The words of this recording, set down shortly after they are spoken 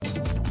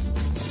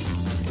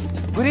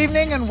Good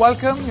evening and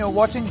welcome. You're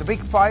watching The Big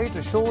Fight,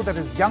 a show that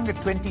is young at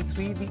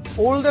 23, the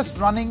oldest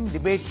running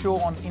debate show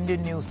on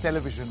Indian news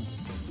television.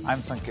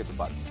 I'm Sanket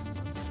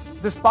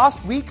Upadhyay. This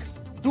past week,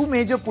 two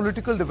major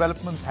political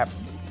developments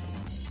happened,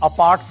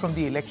 apart from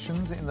the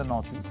elections in the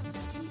Northeast.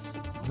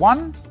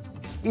 One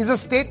is a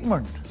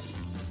statement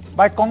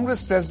by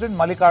Congress President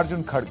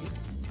Mallikarjun Kharge,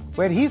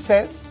 where he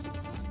says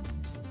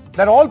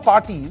that all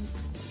parties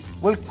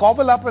will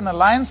cobble up an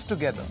alliance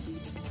together,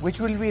 which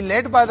will be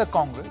led by the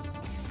Congress,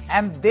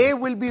 and they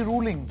will be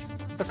ruling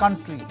the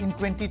country in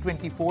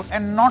 2024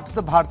 and not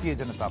the Bharatiya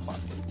Janata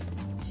Party.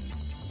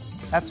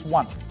 That's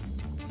one.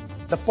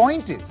 The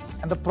point is,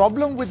 and the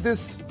problem with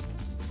this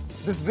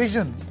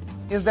vision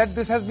is that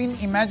this has been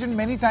imagined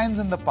many times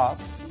in the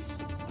past,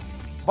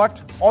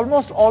 but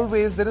almost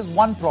always there is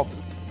one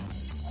problem.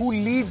 Who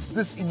leads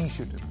this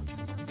initiative?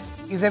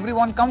 Is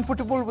everyone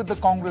comfortable with the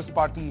Congress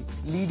party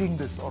leading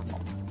this or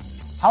not?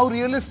 How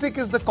realistic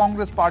is the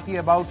Congress party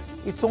about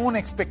its own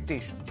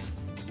expectations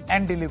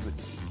and delivery?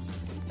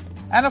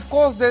 And of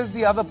course, there's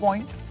the other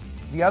point,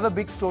 the other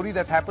big story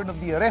that happened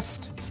of the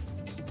arrest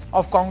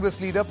of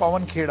Congress leader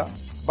Pawan Kheda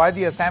by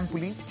the Assam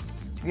police.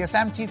 The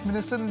Assam Chief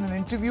Minister in an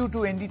interview to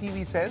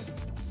NDTV says,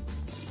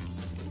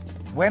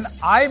 when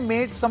I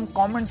made some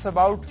comments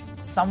about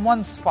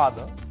someone's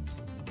father,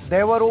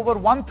 there were over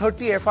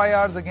 130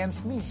 FIRs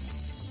against me.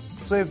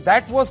 So if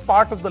that was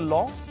part of the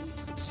law,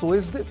 so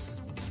is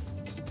this.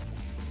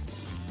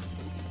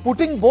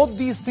 Putting both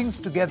these things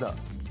together,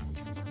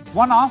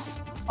 one asks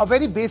a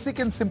very basic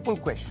and simple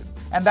question,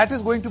 and that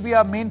is going to be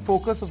our main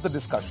focus of the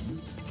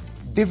discussion.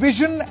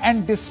 Division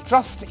and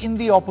distrust in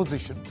the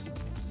opposition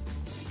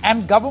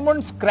and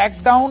government's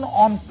crackdown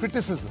on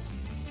criticism.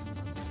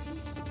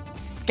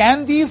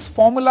 Can these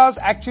formulas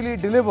actually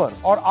deliver,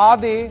 or are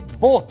they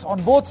both,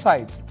 on both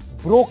sides,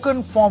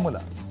 broken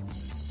formulas?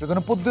 We're going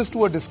to put this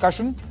to a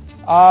discussion.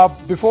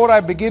 Before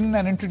I begin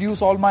and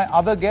introduce all my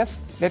other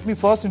guests, let me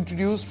first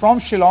introduce from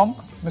Shillong,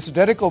 Mr.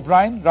 Derek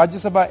O'Brien,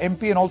 Rajya Sabha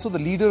MP and also the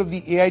leader of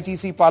the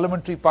AITC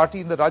Parliamentary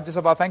Party in the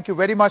Rajya Sabha. Thank you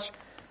very much.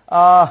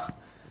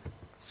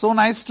 So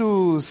nice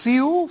to see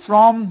you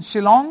from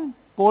Shillong,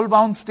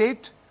 pole-bound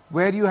state,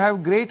 where you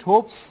have great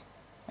hopes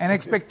and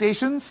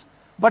expectations.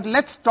 But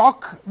let's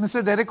talk,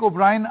 Mr. Derek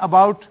O'Brien,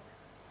 about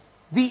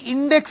the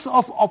index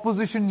of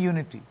opposition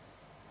unity.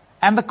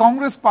 And the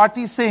Congress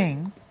party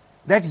saying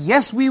that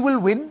yes, we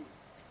will win,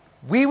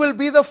 we will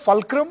be the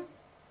fulcrum,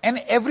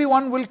 and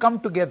everyone will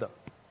come together.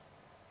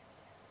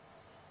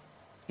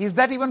 Is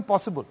that even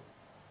possible?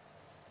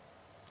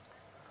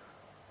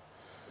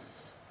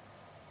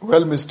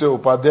 Well, Mr.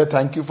 Upadhyay,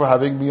 thank you for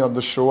having me on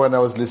the show, and I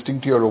was listening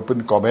to your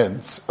opening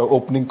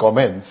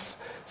comments,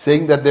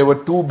 saying that there were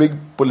two big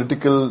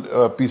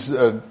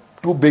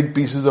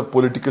pieces of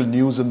political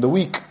news in the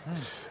week.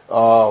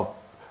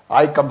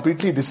 I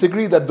completely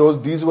disagree that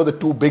these were the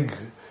two big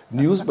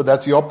news, but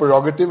that's your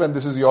prerogative and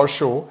this is your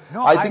show.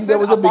 No, I think there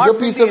was a bigger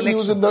piece of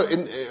news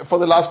for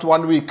the last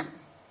 1 week.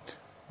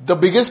 The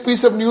biggest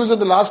piece of news in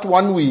the last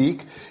 1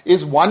 week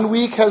is 1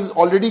 week has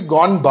already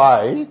gone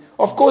by.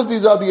 Of course,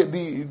 these are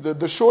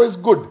the show is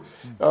good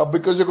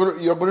because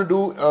you're going to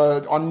do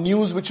on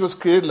news which was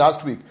created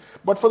last week.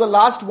 But for the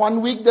last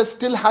 1 week, there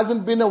still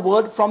hasn't been a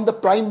word from the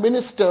Prime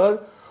Minister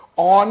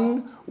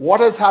on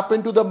what has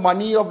happened to the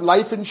money of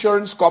Life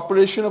Insurance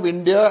Corporation of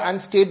India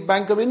and State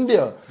Bank of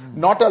India.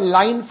 Not a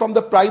line from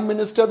the Prime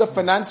Minister, the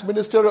Finance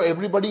Minister, or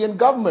everybody in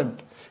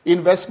government.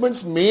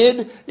 Investments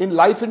made in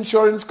Life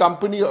Insurance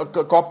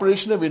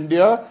Corporation of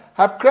India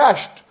have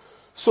crashed.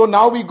 So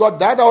now we got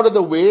that out of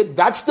the way.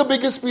 That's the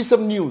biggest piece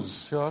of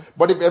news. Sure.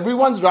 But if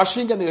everyone's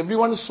rushing and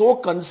everyone is so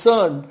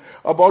concerned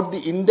about the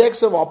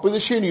index of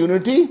opposition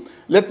unity,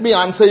 let me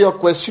answer your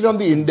question on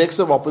the index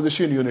of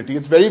opposition unity.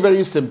 It's very,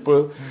 very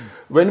simple.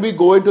 When we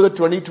go into the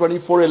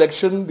 2024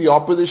 election, the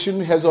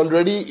opposition is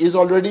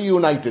already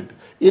united.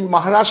 In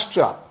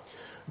Maharashtra,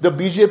 the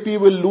BJP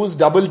will lose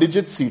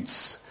double-digit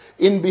seats.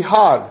 In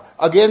Bihar,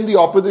 again the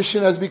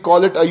opposition, as we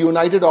call it, a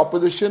united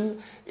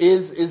opposition,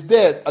 is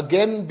there.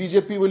 Again,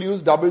 BJP will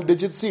use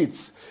double-digit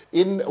seats.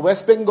 In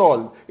West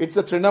Bengal, it's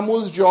the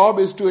Trinamool's job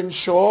is to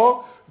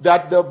ensure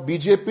that the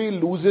BJP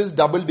loses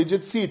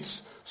double-digit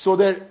seats. So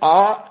there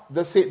are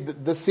the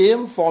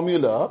same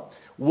formula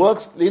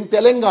works in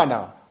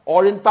Telangana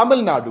or in Tamil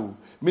Nadu.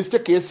 Mr.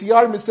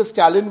 KCR, Mr.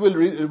 Stalin will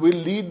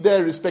lead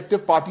their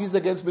respective parties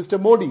against Mr.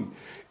 Modi.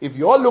 If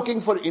you're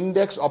looking for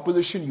index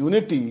opposition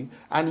unity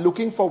and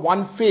looking for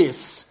one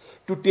face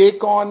to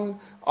take on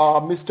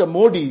Mr.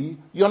 Modi,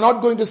 you're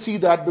not going to see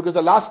that, because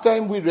the last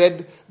time we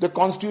read the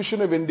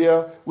Constitution of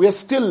India, we are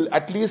still,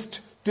 at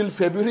least till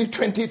February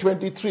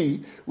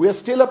 2023, we are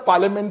still a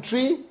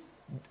parliamentary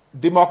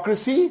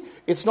democracy.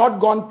 It's not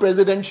gone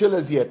presidential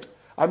as yet.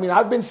 I mean,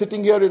 I've been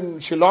sitting here in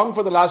Shillong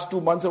for the last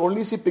 2 months. I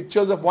only see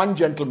pictures of one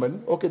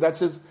gentleman. Okay, that's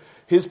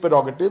his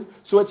prerogative.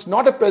 So it's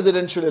not a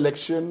presidential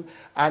election,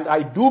 and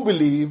I do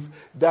believe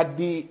that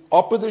the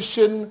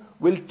opposition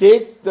will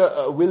take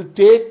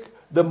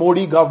the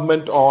Modi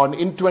government on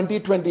in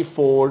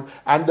 2024,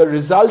 and the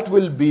result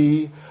will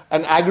be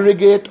an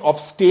aggregate of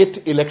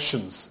state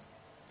elections.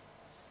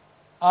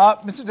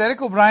 Mr.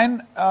 Derek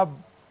O'Brien,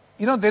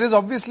 there is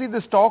obviously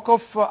this talk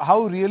of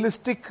how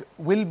realistic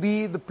will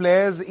be the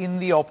players in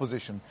the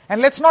opposition.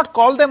 And let's not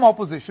call them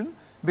opposition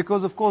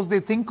because, of course,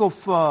 they think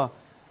of,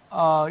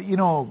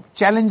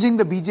 challenging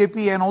the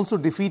BJP and also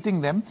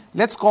defeating them.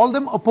 Let's call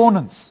them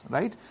opponents,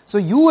 right? So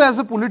you as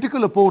a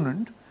political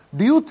opponent,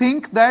 do you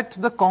think that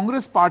the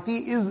Congress party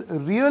is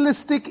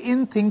realistic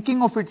in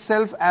thinking of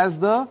itself as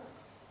the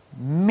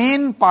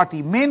main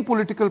party, main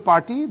political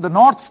party, the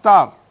North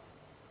Star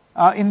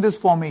in this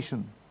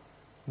formation?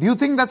 Do you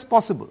think that's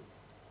possible?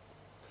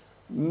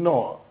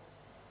 No.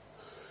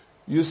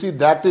 You see,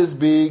 that is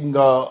being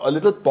a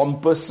little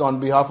pompous on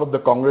behalf of the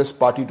Congress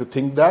party to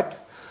think that,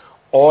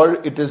 or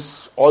it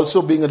is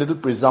also being a little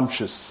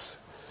presumptuous,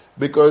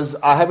 because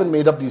I haven't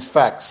made up these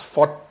facts.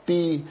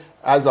 40,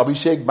 as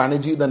Abhishek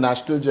Banerjee, the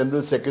National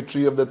General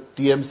Secretary of the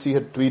TMC,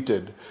 had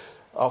tweeted,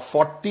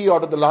 40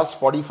 out of the last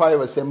 45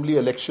 assembly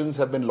elections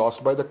have been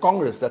lost by the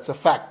Congress. That's a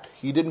fact.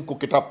 He didn't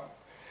cook it up.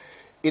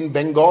 In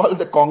Bengal,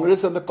 the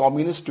Congress and the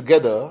Communists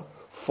together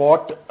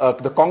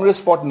the Congress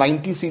fought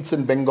 90 seats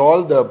in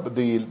Bengal,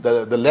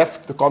 the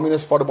left, the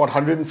Communists fought about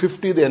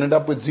 150, they ended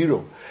up with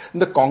 0.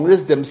 And the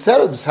Congress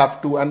themselves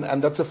have to,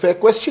 and that's a fair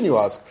question you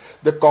ask,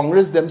 the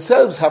Congress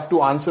themselves have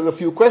to answer a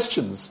few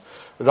questions,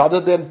 rather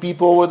than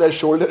peep over their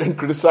shoulder and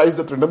criticize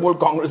the Trinamool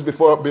Congress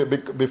before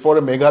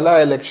a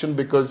Meghalaya election,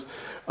 because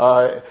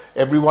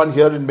everyone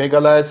here in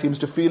Meghalaya seems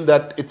to feel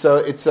that it's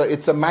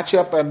a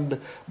matchup,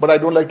 but I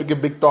don't like to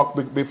give big talk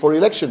before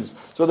elections.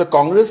 So the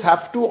Congress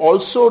have to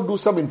also do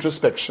some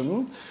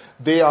introspection.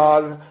 They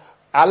are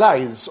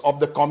allies of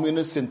the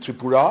communists in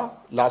Tripura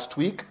last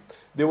week.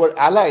 They were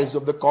allies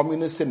of the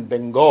communists in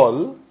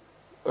Bengal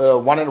a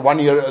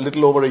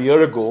little over a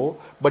year ago,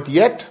 but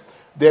yet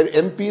their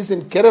MPs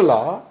in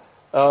Kerala,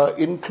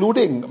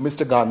 including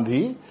Mr.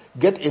 Gandhi,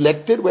 get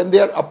elected when they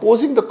are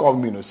opposing the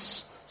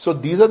communists. So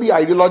these are the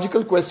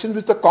ideological questions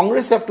which the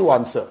Congress have to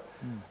answer.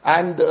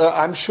 And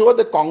I'm sure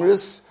the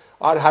Congress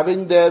are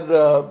having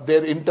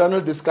their internal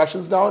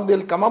discussions now, and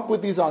they'll come up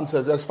with these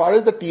answers. As far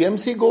as the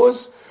TMC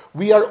goes,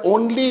 we are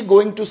only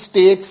going to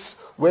states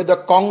where the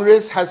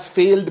Congress has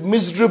failed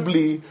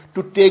miserably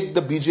to take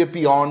the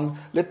BJP on.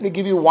 Let me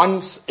give you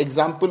one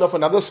example of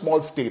another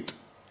small state.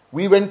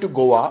 We went to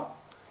Goa.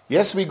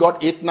 Yes, we got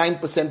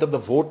 8-9% of the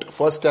vote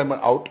first time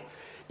out.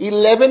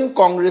 11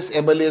 Congress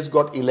MLAs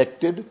got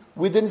elected.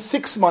 Within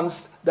 6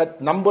 months, that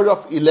number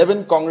of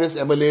 11 Congress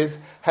MLAs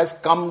has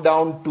come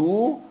down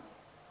to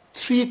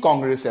 3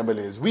 Congress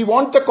MLAs. We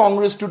want the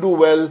Congress to do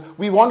well.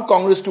 We want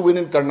Congress to win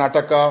in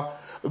Karnataka.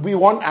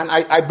 And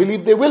I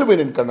believe they will win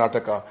in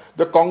Karnataka.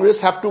 The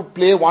Congress have to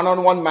play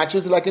one-on-one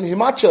matches like in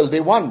Himachal. They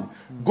won.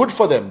 Good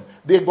for them.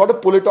 They've got to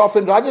pull it off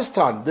in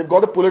Rajasthan. They've got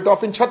to pull it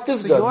off in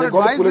Chhattisgarh. So they've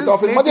got to pull it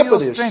off in Madhya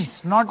Pradesh.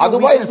 Strengths, not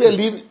otherwise, we are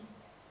leaving.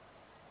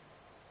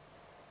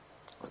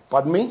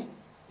 Pardon me?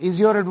 Is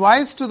your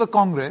advice to the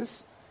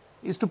Congress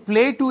is to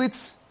play to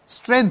its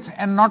strength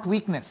and not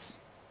weakness?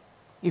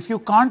 If you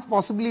can't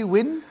possibly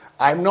win?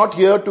 I'm not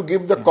here to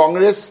give the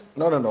Congress...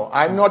 No.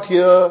 I'm not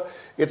here...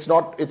 It's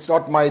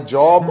not my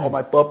job or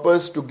my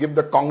purpose to give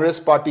the Congress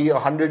party, a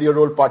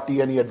 100-year-old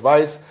party, any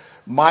advice.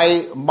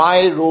 My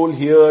role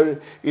here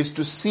is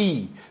to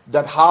see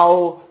that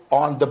how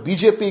on the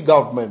BJP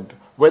government,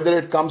 whether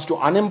it comes to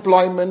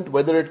unemployment,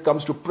 whether it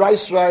comes to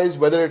price rise,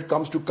 whether it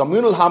comes to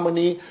communal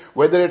harmony,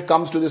 whether it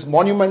comes to this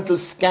monumental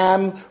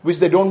scam which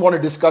they don't want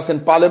to discuss in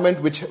Parliament,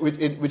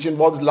 which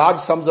involves large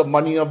sums of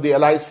money of the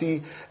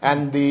LIC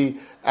and the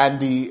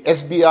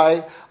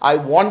SBI. I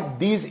want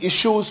these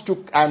issues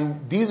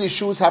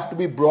have to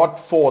be brought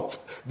forth.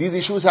 These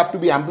issues have to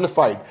be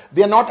amplified.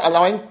 They are not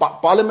allowing,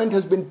 Parliament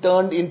has been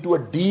turned into a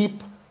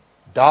deep,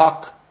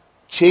 dark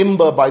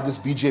chamber by this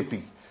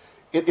BJP.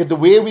 If the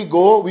way we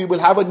go, we will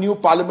have a new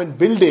Parliament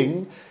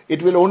building.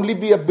 It will only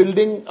be a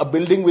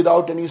building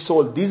without any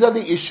soul. These are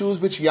the issues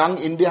which young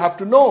India have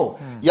to know.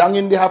 Young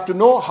India have to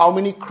know how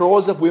many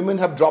crores of women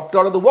have dropped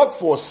out of the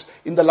workforce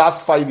in the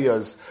last 5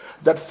 years.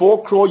 That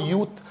 4 crore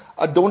youth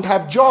don't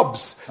have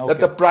jobs, that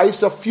the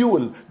price of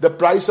fuel, the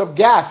price of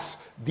gas,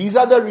 these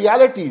are the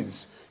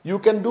realities. You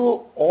can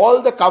do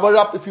all the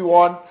cover-up if you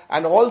want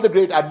and all the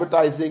great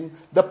advertising.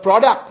 The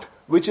product,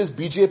 which is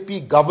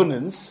BJP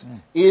governance,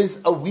 is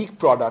a weak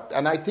product.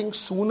 And I think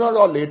sooner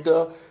or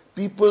later,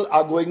 people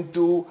are going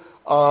to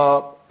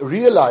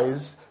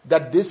realize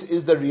that this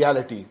is the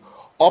reality.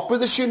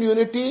 Opposition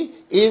unity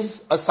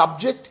is a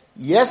subject,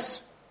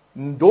 yes,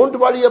 don't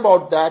worry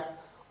about that.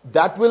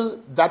 That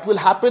will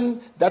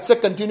happen. That's a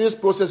continuous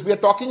process. We are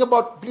talking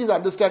about, please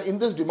understand, in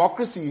this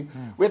democracy,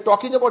 we're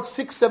talking about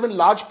 6-7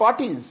 large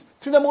parties.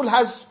 Trinamool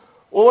has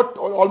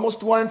almost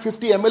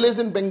 250 MLAs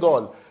in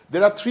Bengal.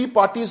 There are 3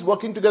 parties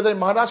working together in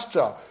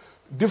Maharashtra.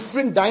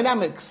 Different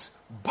dynamics.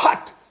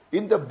 But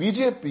in the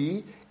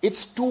BJP,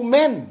 it's 2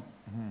 men,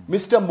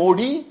 Mr.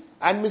 Modi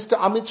and Mr.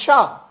 Amit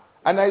Shah.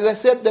 And as I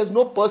said, there's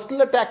no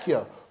personal attack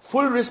here.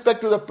 Full respect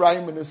to the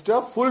Prime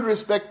Minister, full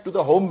respect to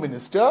the Home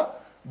Minister,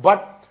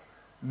 but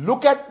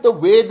look at the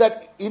way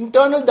that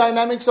internal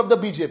dynamics of the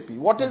BJP.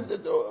 What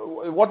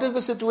is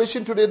the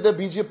situation today in the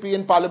BJP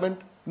in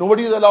Parliament?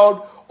 Nobody is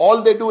allowed.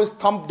 All they do is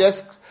thump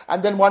desks,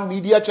 and then one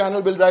media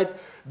channel will write,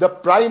 the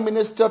Prime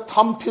Minister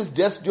thumped his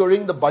desk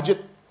during the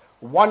budget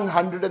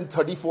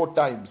 134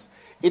 times.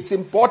 It's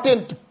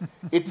important.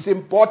 It's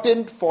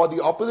important for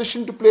the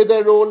opposition to play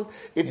their role.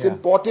 It's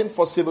important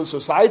for civil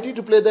society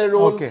to play their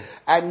role. Okay.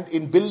 And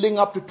in building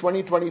up to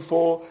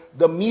 2024,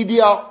 the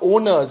media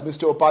owners,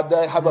 Mr.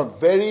 Upadhyay, have a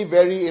very,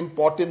 very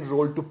important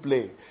role to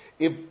play.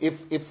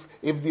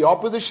 If the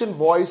opposition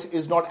voice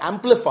is not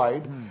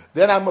amplified,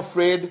 then I'm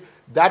afraid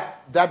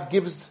that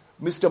gives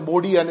Mr.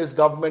 Modi and his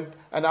government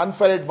an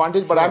unfair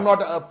advantage. But I'm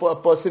not a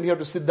person here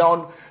to sit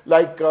down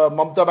like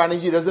Mamata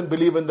Banerjee doesn't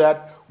believe in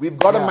that. We've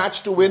got a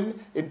match to win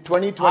in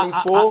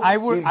 2024. I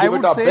would say, and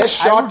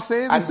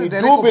Mr. we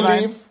Derek do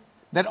O'Brien, believe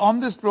that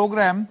on this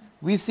program,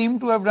 we seem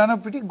to have done a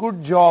pretty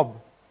good job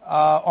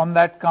on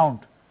that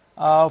count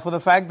for the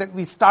fact that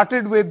we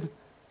started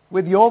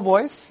with your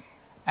voice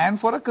and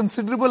for a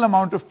considerable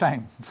amount of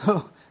time.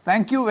 So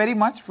thank you very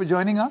much for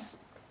joining us.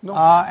 No,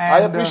 I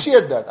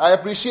appreciate that. I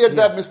appreciate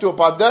that, Mr.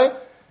 Upadhyay.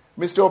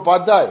 Mr.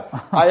 Upadhyay,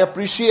 I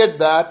appreciate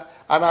that.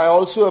 And I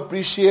also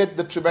appreciate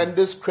the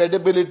tremendous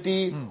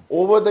credibility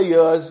over the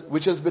years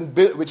which have been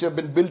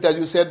built, as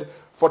you said,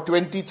 for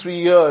 23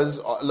 years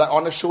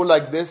on a show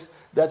like this.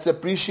 That's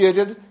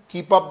appreciated.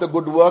 Keep up the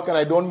good work. And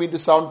I don't mean to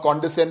sound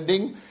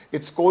condescending.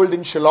 It's cold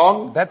in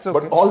Shillong. That's okay.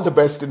 But all the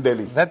best in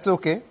Delhi. That's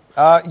okay.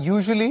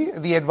 Usually,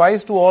 the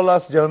advice to all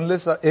us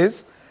journalists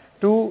is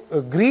to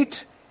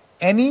greet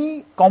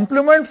any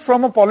compliment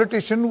from a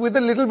politician with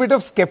a little bit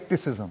of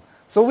skepticism.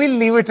 So we'll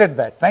leave it at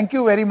that. Thank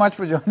you very much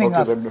for joining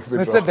us,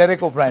 Mr.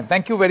 Derek O'Brien.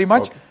 Thank you very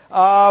much.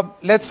 Okay.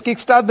 Let's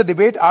kickstart the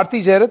debate.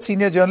 Aarti Jairath,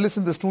 senior journalist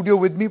in the studio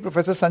with me.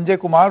 Professor Sanjay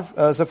Kumar,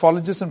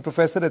 psephologist and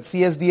professor at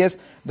CSDS.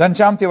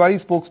 Ghanshyam Tiwari,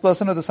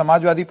 spokesperson of the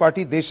Samajwadi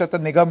Party. Desh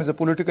Ratan Nigam is a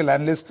political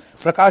analyst.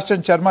 Prakash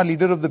Chand Sharma,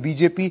 leader of the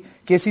BJP.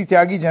 KC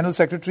Tyagi, general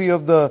secretary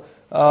of the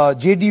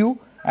JDU.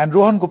 And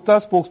Rohan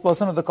Gupta,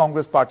 spokesperson of the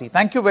Congress Party.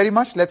 Thank you very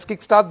much. Let's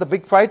kickstart the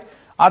big fight.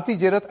 Aarti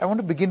Jairath, I want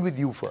to begin with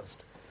you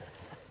first.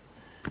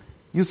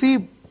 You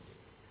see,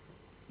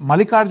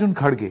 Mallikarjun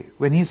Kharge,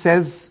 when he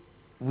says,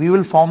 we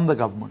will form the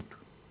government,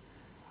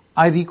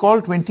 I recall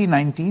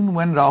 2019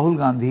 when Rahul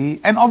Gandhi,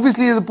 and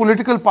obviously as a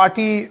political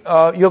party,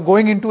 you're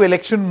going into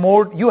election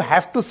mode, you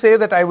have to say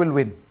that I will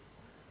win.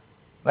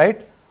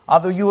 Right?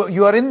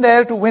 You are in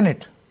there to win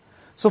it.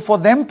 So for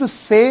them to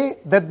say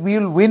that we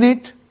will win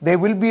it, there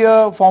will be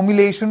a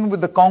formulation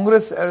with the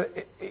Congress,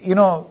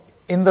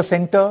 in the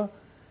center.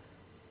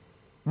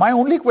 My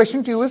only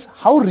question to you is,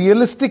 how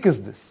realistic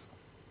is this?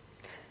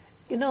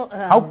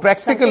 How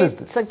practical is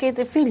this? Sanket,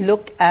 if we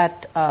look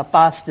at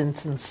past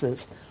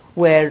instances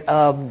where,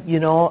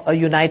 a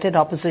united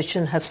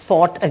opposition has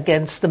fought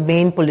against the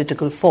main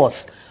political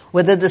force,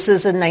 whether this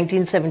is in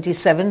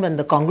 1977 when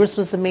the Congress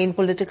was the main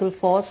political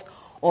force,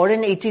 or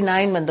in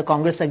 89 when the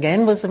Congress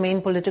again was the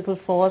main political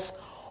force,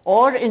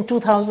 or in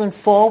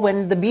 2004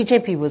 when the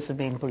BJP was the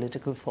main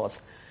political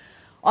force.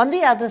 On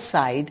the other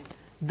side,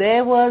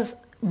 there was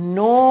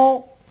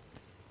no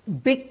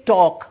big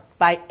talk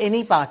by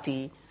any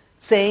party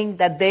saying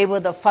that they were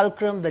the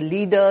fulcrum, the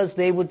leaders,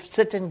 they would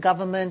sit in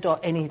government or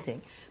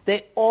anything.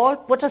 They all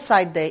put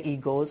aside their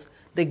egos.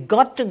 They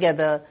got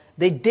together.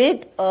 They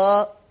did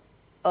a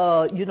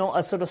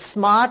sort of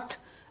smart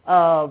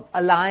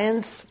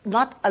alliance,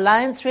 not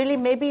alliance really,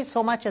 maybe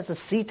so much as a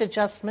seat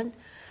adjustment.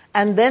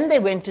 And then they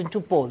went into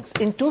polls.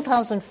 In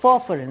 2004,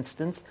 for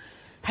instance,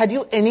 had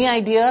you any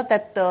idea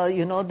that,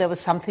 there was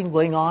something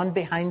going on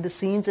behind the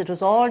scenes? It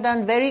was all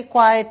done very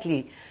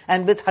quietly.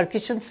 And with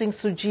Harkishan Singh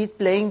Surjeet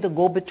playing the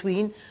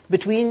go-between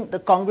between the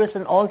Congress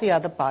and all the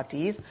other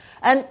parties.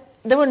 And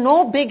there were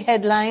no big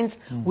headlines.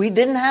 We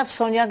didn't have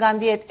Sonia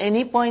Gandhi at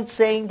any point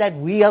saying that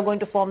we are going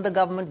to form the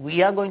government,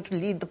 we are going to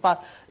lead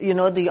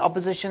the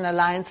opposition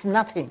alliance,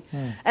 nothing.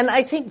 And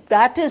I think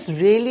that is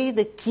really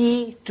the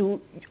key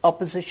to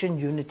opposition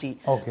unity.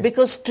 Okay.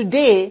 Because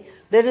today,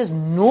 there is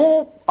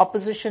no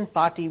opposition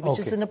party which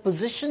is in a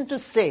position to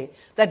say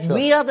that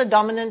we are the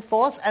dominant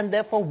force and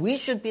therefore we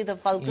should be the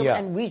fulcrum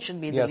and we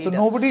should be the leader. So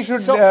nobody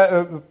should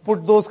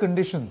put those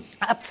conditions.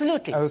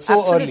 Absolutely.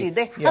 Absolutely. Early.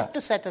 They have to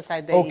set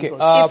aside their egos.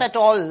 If at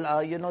all,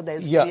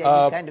 there's any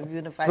kind of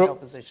unified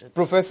opposition.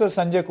 Professor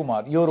Sanjay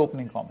Kumar, your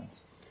opening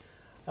comments.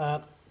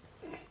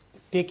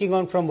 Taking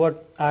on from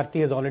what Aarti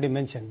has already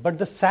mentioned. But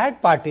the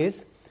sad part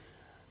is,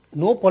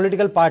 no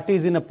political party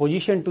is in a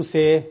position to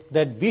say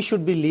that we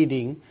should be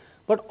leading,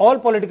 but all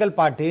political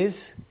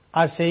parties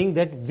are saying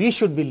that we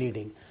should be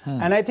leading.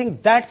 And I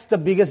think that's the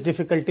biggest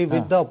difficulty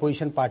with the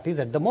opposition parties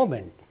at the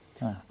moment.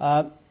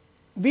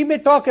 We may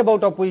talk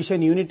about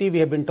opposition unity. We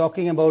have been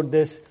talking about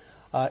this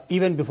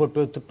even before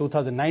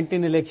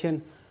 2019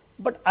 election.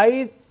 But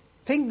I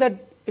think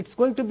that it's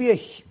going to be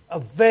a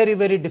very,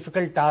 very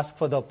difficult task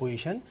for the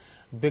opposition,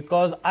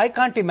 because I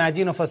can't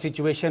imagine of a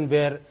situation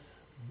where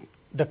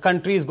the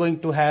country is going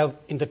to have,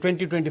 in the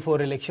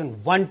 2024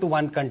 election,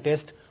 one-to-one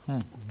contest,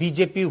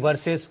 BJP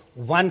versus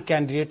one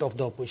candidate of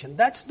the opposition.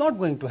 That's not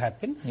going to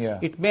happen.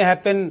 It may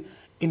happen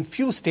in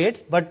few states,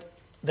 but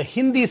the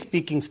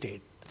Hindi-speaking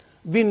state,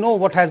 we know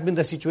what has been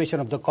the situation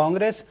of the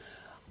Congress.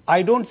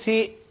 I don't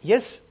see,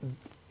 yes,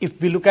 if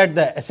we look at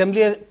the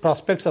assembly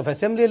prospects of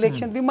assembly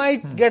election, we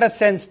might get a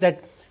sense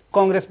that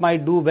Congress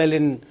might do well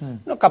in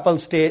couple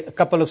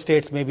of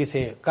states, maybe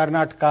say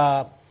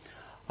Karnataka,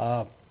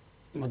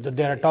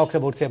 there are talks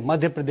about say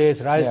Madhya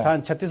Pradesh,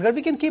 Rajasthan, Chhattisgarh.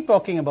 We can keep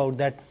talking about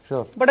that.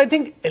 Sure. But I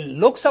think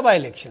Lok Sabha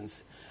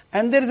elections,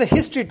 and there is a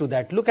history to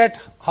that. Look at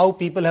how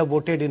people have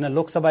voted in a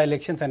Lok Sabha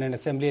elections and an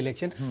assembly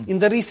election in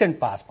the recent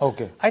past.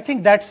 Okay. I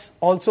think that's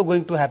also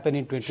going to happen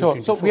in 2024.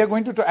 Sure. So we are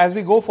going to, as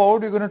we go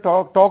forward, we're going to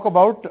talk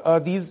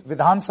about these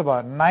Vidhan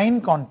Sabha,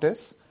 9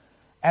 contests,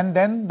 and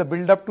then the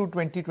build-up to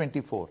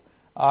 2024.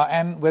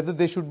 And whether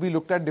they should be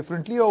looked at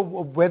differently, or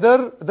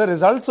whether the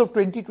results of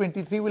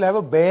 2023 will have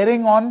a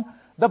bearing on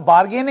the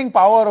bargaining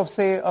power of,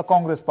 say, a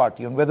Congress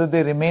party, and whether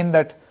they remain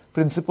that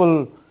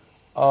principal,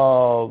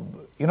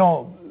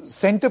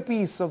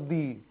 centerpiece of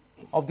the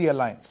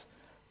alliance.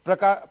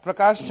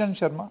 Prakash Chand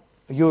Sharma,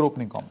 your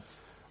opening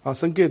comments.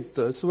 Sanket,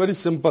 it's very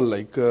simple.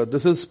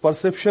 This is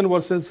perception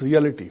versus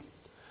reality.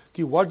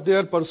 What they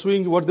are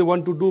pursuing, what they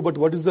want to do, but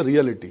what is the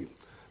reality?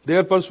 They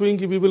are pursuing,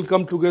 we will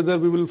come together,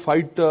 we will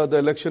fight the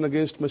election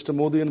against Mr.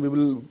 Modi and we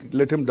will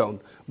let him down.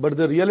 But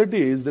the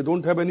reality is they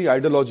don't have any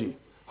ideology,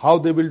 how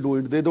they will do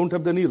it. They don't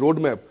have any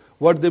roadmap,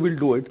 what they will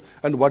do it.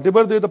 And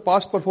whatever the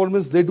past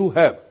performance they do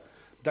have,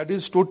 that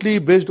is totally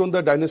based on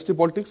the dynasty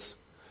politics.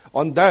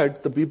 On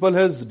that, the people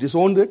has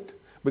disowned it,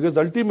 because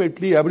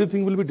ultimately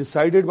everything will be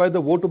decided by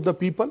the vote of the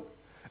people,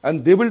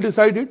 and they will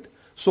decide it.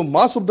 So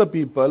mass of the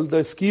people,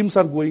 the schemes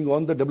are going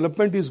on, the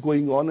development is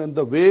going on, and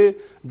the way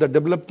the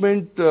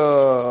development,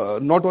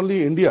 not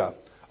only India,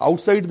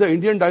 outside the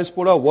Indian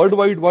diaspora,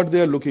 worldwide what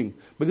they are looking,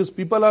 because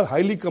people are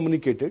highly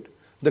communicated,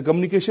 the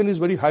communication is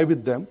very high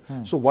with them.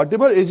 So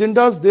whatever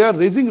agendas they are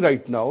raising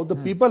right now, the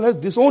people has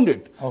disowned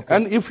it. Okay.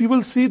 And if you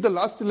will see the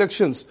last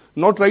elections,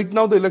 not right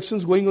now the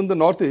elections going on the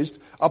Northeast,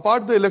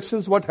 apart the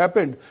elections what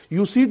happened,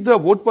 you see the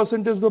vote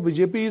percentage of the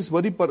BJP is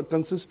very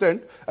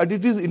consistent, and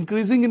it is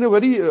increasing in a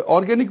very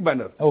organic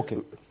manner. Okay.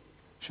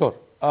 Sure.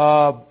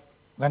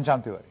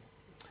 Ghanshyam Tiwari.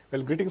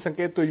 Well, greetings,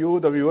 Sanket, to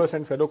you, the viewers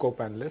and fellow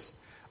co-panelists.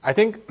 I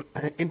think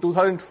in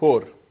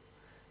 2004,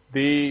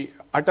 the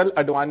Atal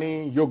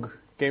Advani Yug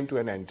came to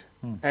an end,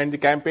 and the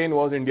campaign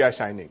was India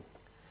Shining.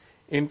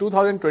 In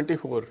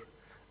 2024,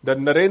 the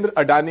Narendra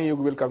Adani Yug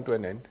will come to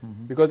an end,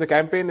 because the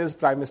campaign is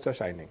Prime Minister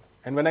Shining.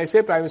 And when I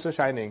say Prime Minister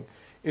Shining,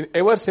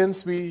 ever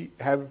since we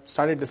have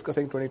started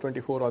discussing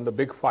 2024 on the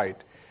big fight,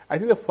 I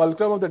think the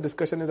fulcrum of the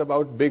discussion is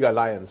about big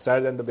alliance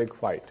rather than the big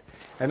fight.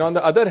 And on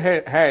the other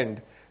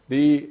hand,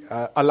 the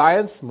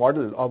alliance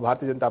model of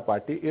Bharatiya Janata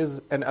Party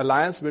is an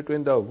alliance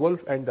between the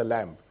wolf and the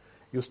lamb.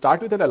 You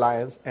start with an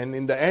alliance, and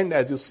in the end,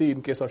 as you see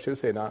in case of Shiv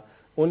Sena,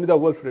 only the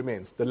wolf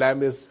remains. The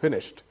lamb is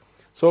finished.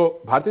 So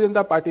Bharatiya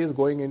Janata Party is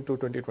going into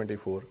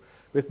 2024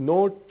 with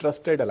no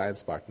trusted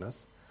alliance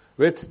partners,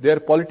 with their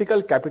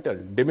political capital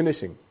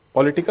diminishing.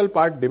 Political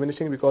part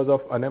diminishing because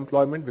of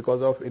unemployment,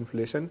 because of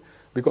inflation,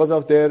 because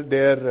of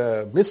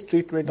their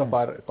mistreatment of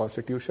our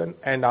constitution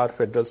and our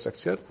federal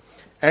structure.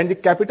 And the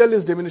capital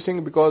is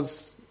diminishing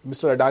because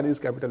Mr. Adani's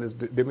capital is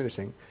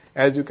diminishing.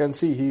 As you can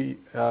see, he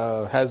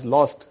has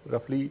lost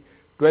roughly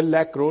 12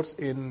 lakh crores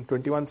in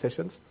 21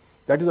 sessions.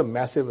 That is a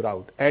massive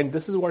rout. And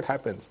this is what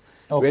happens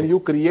when you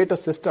create a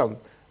system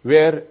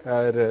where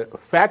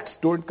facts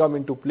don't come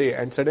into play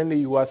and suddenly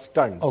you are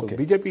stunned. Okay.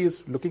 So BJP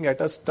is looking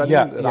at a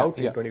stunning rout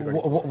in 2020.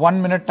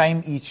 1 minute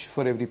time each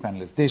for every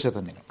panelist.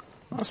 Deshatani.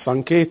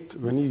 Sanket,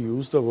 when you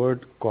use the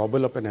word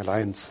cobble up an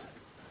alliance,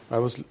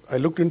 I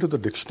looked into the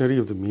dictionary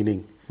of the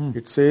meaning.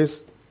 It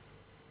says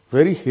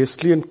very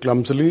hastily and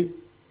clumsily,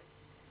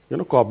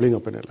 cobbling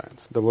up an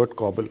alliance, the word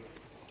cobble.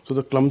 So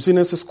the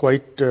clumsiness is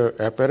quite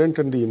apparent,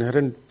 and the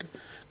inherent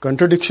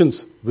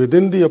contradictions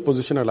within the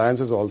opposition alliance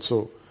is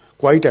also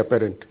quite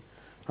apparent.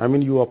 I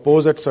mean, you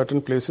oppose at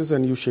certain places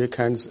and you shake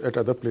hands at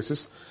other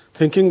places,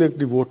 thinking that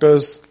the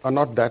voters are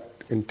not that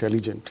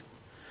intelligent.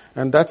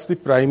 And that's the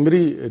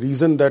primary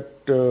reason that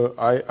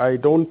I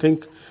don't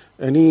think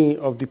any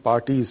of the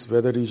parties,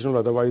 whether regional or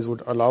otherwise,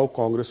 would allow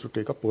Congress to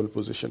take a pole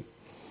position.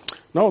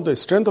 Now, the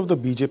strength of the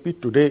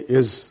BJP today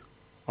is,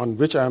 on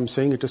which I am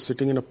saying it is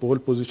sitting in a pole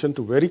position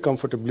to very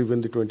comfortably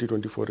win the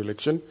 2024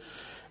 election,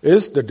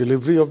 is the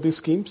delivery of these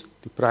schemes,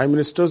 the Prime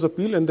Minister's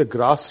appeal, and the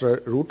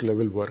grassroots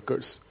level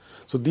workers.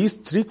 So these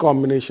three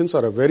combinations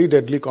are a very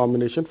deadly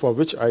combination for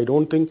which I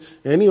don't think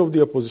any of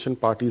the opposition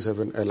parties have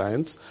an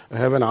alliance,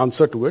 have an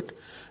answer to it.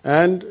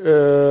 And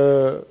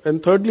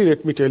thirdly,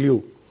 let me tell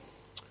you,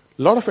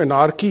 a lot of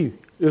anarchy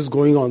is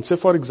going on. Say,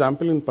 for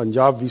example, in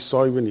Punjab, we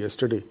saw even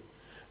yesterday.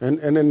 And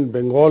in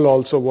Bengal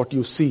also what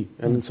you see,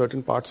 and in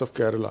certain parts of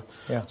Kerala.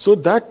 Yeah. So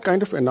that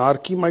kind of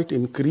anarchy might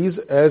increase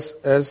as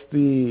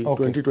the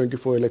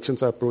 2024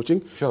 elections are approaching,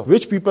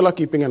 which people are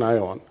keeping an eye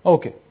on.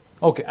 Okay.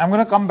 I'm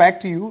going to come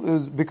back to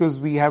you because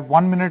we have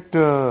 1 minute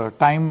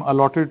time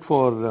allotted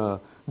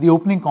for the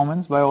opening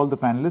comments by all the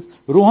panelists.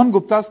 Rohan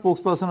Gupta,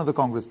 spokesperson of the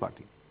Congress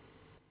Party.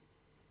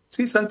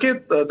 See,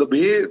 Sanket, the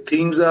way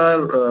things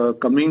are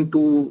coming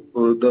to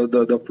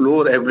the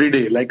floor every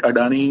day, like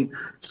Adani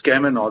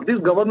scam and all, this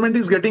government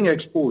is getting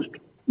exposed.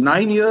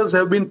 9 years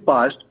have been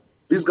passed.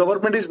 This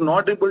government is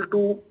not able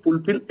to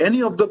fulfill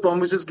any of the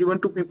promises given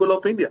to people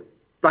of India.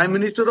 Prime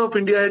Minister of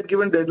India had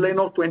given deadline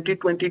of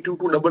 2022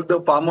 to double the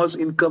farmers'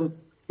 income,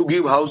 to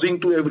give housing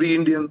to every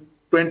Indian,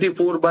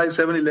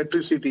 24/7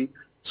 electricity.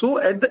 So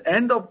at the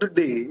end of the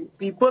day,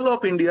 people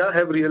of India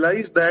have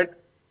realized that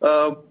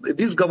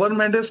this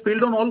government has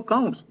failed on all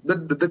counts.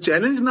 The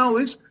challenge now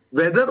is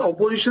whether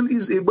opposition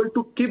is able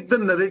to keep the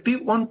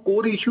narrative on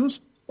core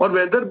issues, or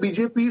whether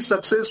BJP is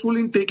successful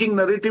in taking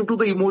narrative to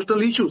the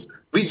emotional issues,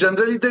 which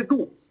generally they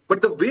do.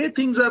 But the way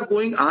things are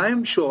going, I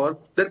am sure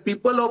that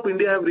people of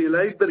India have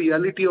realized the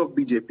reality of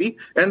BJP,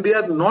 and they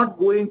are not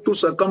going to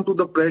succumb to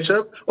the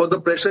pressure or the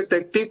pressure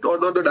tactic or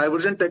the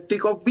diversion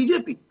tactic of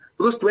BJP.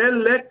 Because 12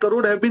 lakh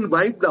crore have been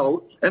wiped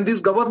out, and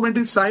this government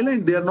is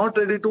silent. They are not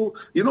ready to,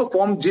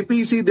 form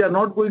JPEC. They are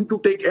not going to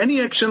take any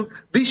action.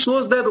 This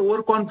shows their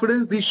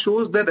overconfidence. This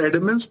shows their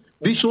adamance.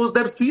 This shows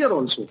their fear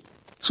also.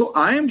 So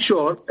I am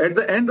sure at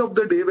the end of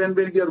the day, when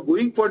we are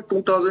going for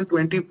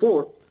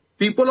 2024,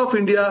 people of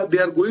India, they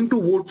are going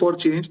to vote for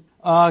change.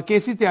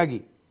 KC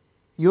Tyagi,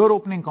 your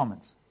opening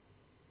comments.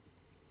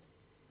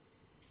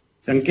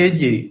 संकेत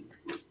जी,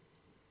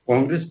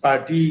 Congress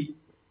party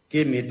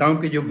के नेताओं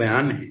के जो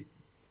बयान हैं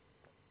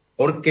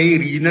और कई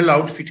regional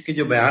outfit के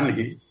जो बयान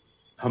हैं,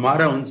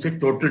 हमारा उनसे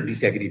टोटल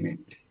डिसएग्रीमेंट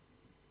है।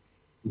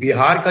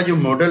 बिहार का जो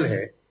मॉडल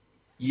है,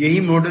 यही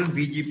मॉडल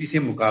बीजेपी से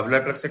मुकाबला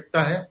कर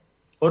सकता है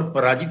और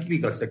पराजित भी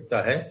कर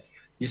सकता है,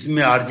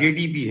 जिसमें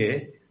आरजेडी भी है,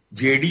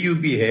 जेडीयू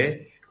भी है,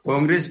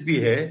 कांग्रेस भी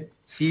है,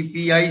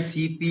 सीपीआई,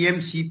 सीपीएम,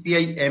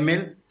 सीपीआई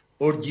एमएल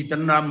और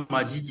जीतन राम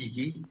मांझी जी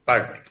की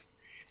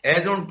पार्टी।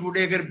 एज ऑन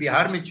टुडे अगर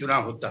बिहार में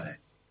चुनाव होता है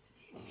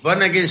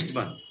 1 अगेंस्ट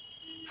 1,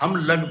 हम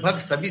लगभग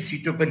सभी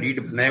सीटों पर लीड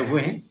बनाए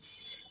हुए हैं।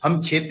 हम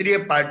क्षेत्रीय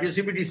पार्टियों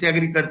से भी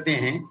डिसएग्री करते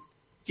हैं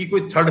कि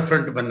कोई थर्ड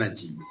फ्रंट बनना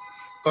चाहिए।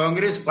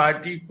 कांग्रेस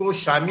पार्टी को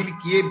शामिल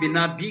किए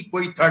बिना भी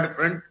कोई थर्ड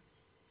फ्रंट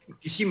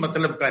किसी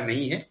मतलब का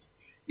नहीं है।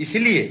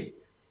 इसलिए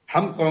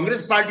हम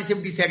कांग्रेस पार्टी से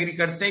भी डिसएग्री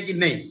करते हैं कि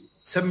नहीं,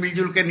 सब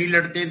मिलजुल के नहीं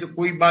लड़ते हैं तो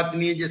कोई बात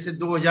नहीं है। जैसे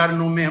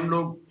 2009 में हम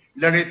लोग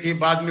लड़े थे,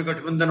 बाद में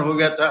गठबंधन हो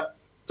गया था।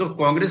 तो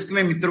कांग्रेस के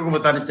मैं मित्रों को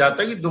बताना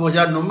चाहता हूं कि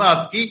 2009 में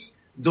आपकी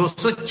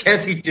 206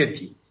 सीटें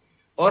थी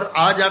और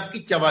आज आपकी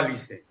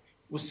 44 है।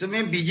 उस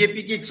समय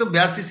बीजेपी की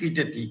 182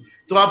 सीटें थी।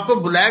 तो आपको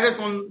बुलाएगा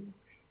कौन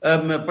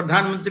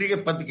प्रधानमंत्री के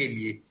पद के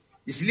लिए?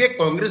 इसलिए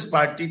कांग्रेस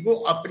पार्टी को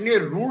अपने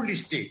रूल्ड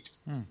स्टेट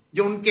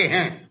जो उनके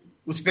हैं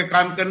उस पर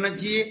काम करना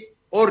चाहिए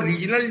और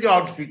रीजनल जो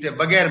आउटफिट है,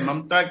 बगैर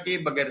ममता के,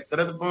 बगैर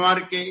शरद पवार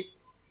के,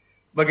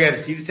 बगैर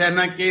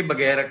शिवसेना के,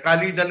 बगैर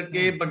अकाली दल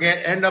के,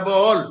 बगैर एंड अब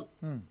ऑल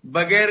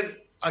बगैर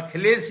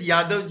अखिलेश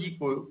यादव जी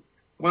को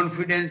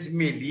कॉन्फिडेंस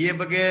में लिए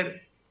बगैर,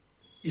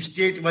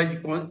 स्टेट वाइज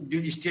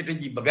जो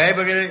स्ट्रेटेजी बगाए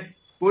बगैर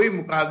कोई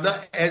मुकाबला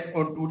एज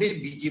ऑन टुडे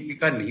बीजेपी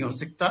का नहीं हो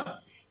सकता।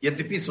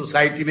 यद्यपि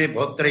सोसाइटी में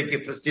बहुत तरह के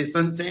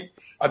फ्रस्ट्रेशन हैं।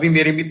 अभी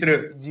मेरे मित्र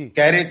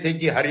कह रहे थे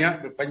कि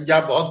हरियाणा,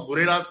 पंजाब बहुत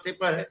बुरे रास्ते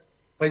पर है,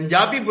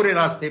 पंजाब भी बुरे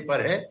रास्ते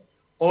पर है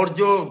और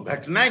जो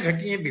घटनाएं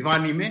घटी हैं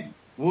भिवानी में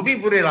वो भी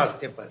बुरे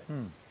रास्ते पर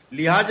है।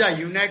 लिहाजा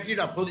United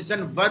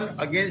opposition 1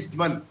 against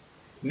 1,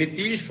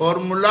 Nitish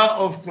formula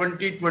of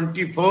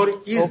 2024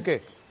 is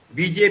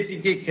BJP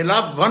के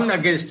खिलाफ 1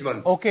 against 1.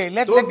 Okay,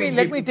 let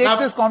me take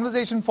this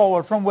conversation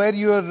forward from where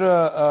you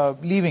are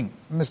leaving,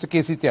 Mr.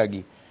 KC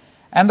Tyagi.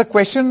 And the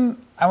question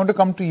I want to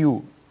come to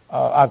you,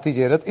 Aarti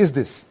Jairath, is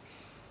this.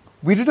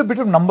 We did a bit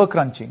of number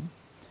crunching,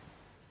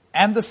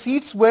 and the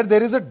seats where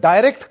there is a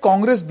direct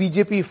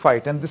Congress-BJP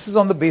fight, and this is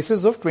on the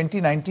basis of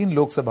 2019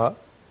 Lok Sabha,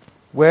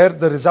 where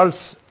the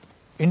results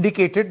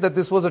indicated that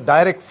this was a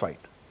direct fight,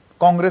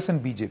 Congress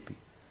and BJP.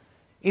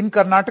 In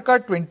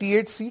Karnataka,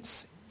 28 seats.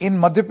 In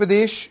Madhya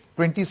Pradesh,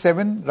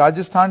 27,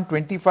 Rajasthan,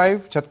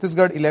 25,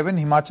 Chhattisgarh, 11,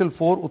 Himachal,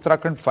 4,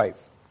 Uttarakhand, 5.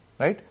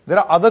 Right? There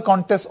are other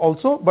contests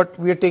also, but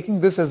we are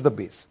taking this as the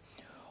base.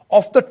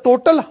 Of the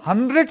total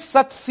 100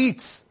 such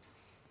seats,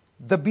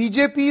 the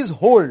BJP's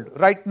hold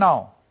right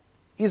now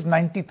is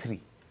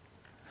 93.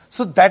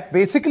 So that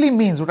basically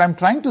means, what I'm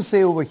trying to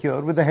say over here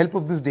with the help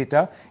of this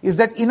data, is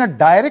that in a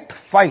direct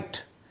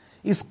fight,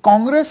 is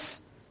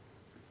Congress,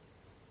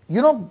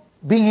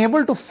 being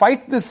able to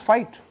fight this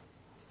fight?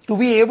 To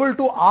be able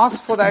to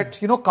ask for that,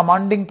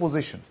 commanding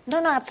position.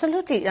 No,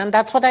 absolutely. And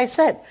that's what I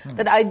said.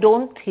 That I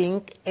don't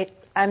think,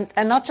 and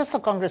not just the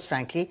Congress,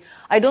 frankly,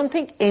 I don't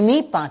think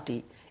any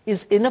party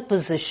is in a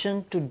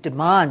position to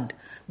demand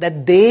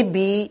that it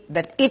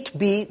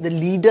be the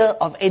leader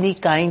of any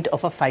kind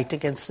of a fight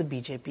against the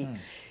BJP.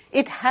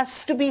 It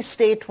has to be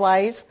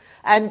state-wise,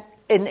 and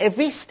in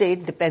every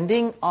state,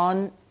 depending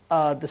on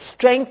the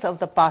strength of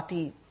the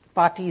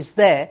parties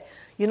there,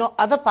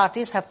 other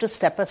parties have to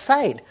step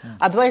aside.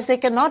 Otherwise, there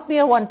cannot be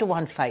a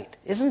one-to-one fight.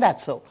 Isn't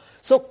that so?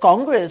 So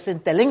Congress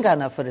in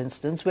Telangana, for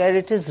instance, where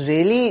it has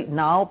really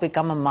now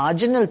become a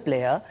marginal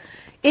player,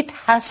 it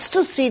has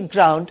to cede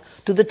ground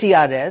to the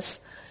TRS.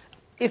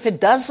 If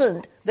it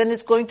doesn't, then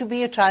it's going to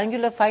be a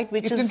triangular fight,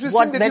 which is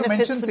what benefits the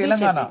BJP. It's interesting that you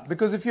mentioned Telangana,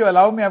 because if you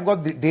allow me, I've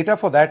got the data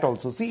for that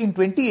also. See, in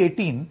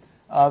 2018,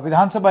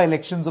 Vidhan Sabha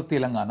elections of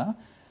Telangana,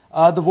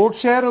 the vote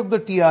share of the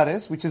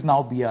TRS, which is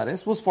now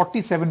BRS, was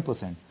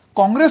 47%.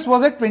 Congress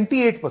was at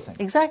 28%.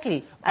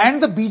 Exactly.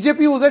 And the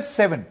BJP was at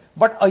 7%.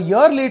 But a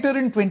year later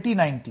in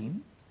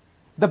 2019,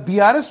 the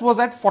BRS was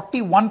at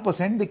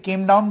 41%. They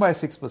came down by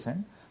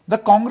 6%. The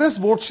Congress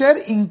vote share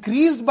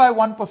increased by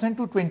 1%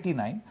 to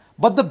 29%.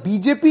 But the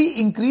BJP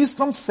increased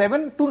from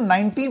 7 to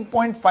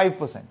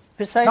 19.5%.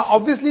 Precisely. Now,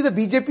 obviously, the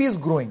BJP is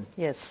growing.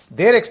 Yes.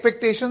 Their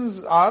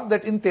expectations are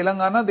that in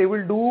Telangana,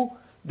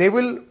 they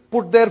will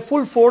put their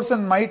full force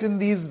and might in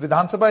these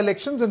Vidhan Sabha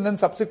elections and then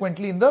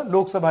subsequently in the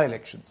Lok Sabha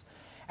elections.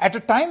 At a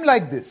time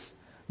like this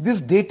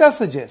data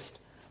suggests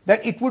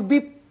that it would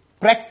be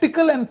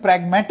practical and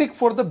pragmatic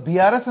for the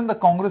BRS and the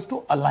Congress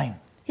to align.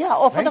 Yeah,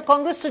 or for the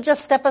Congress to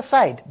just step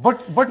aside.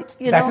 But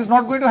that is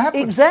not going to happen.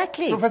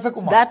 Exactly. Professor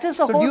Kumar. That is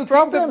the So whole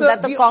problem,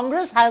 that the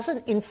Congress has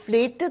an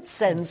inflated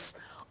sense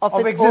of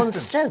its own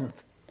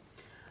strength.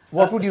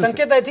 What would you say?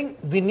 Sanket, I think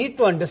we need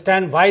to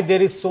understand why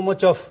there is so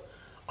much of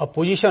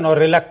opposition or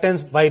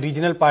reluctance by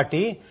regional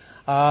party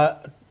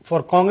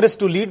for Congress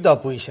to lead the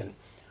opposition.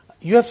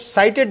 You have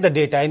cited the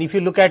data, and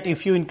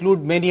if you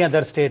include many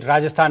other states,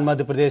 Rajasthan,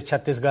 Madhya Pradesh,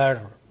 Chhattisgarh,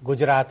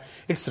 Gujarat,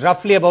 it's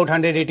roughly about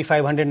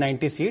 185,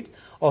 190 seats,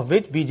 of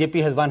which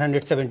BJP has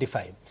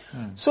 175.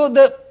 So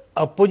the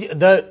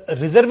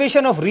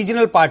reservation of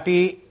regional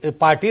parties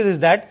is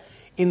that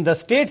in the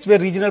states where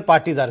regional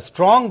parties are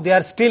strong, they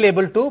are still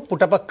able to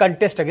put up a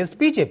contest against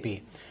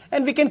BJP.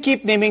 And we can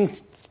keep naming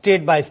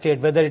state by state,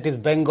 whether it is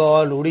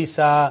Bengal,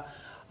 Odisha,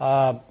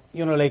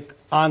 like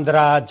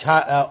Andhra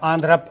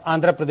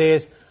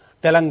Pradesh,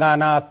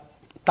 Telangana,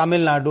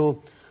 Tamil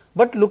Nadu.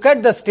 But look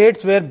at the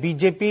states where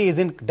BJP is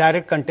in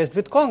direct contest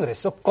with Congress.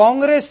 So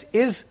Congress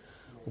is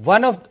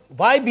one of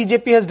why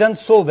BJP has done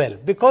so well,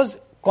 because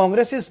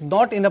Congress is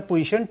not in a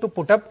position to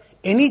put up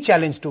any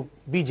challenge to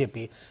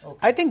BJP. Okay.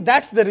 I think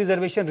that's the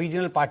reservation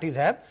regional parties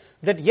have,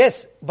 that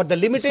yes, but the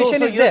limitation is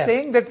there. So you're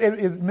saying that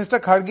Mr.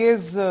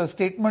 Kharge's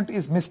statement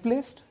is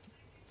misplaced?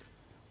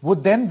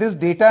 Would then this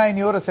data in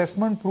your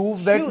assessment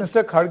prove that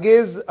Mr.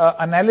 Kharge's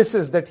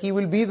analysis that he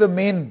will be the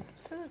main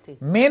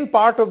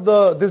part of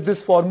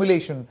this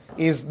formulation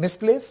is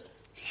misplaced?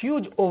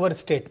 Huge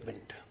overstatement.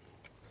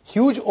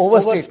 Huge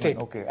overstatement.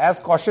 Okay, as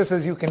cautious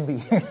as you can be.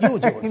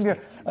 Huge in your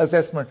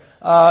assessment.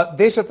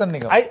 Deshatan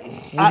Nigam,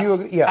 would you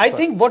agree? Yeah, I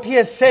think what he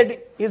has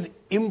said is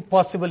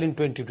impossible in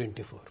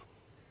 2024.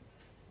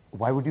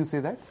 Why would you say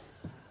that?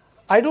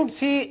 I don't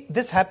see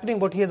this happening,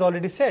 what he has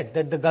already said,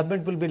 that the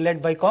government will be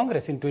led by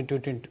Congress in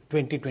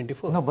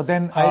 2024. No, but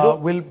then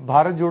will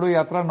Bharat Jodo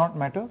Yatra not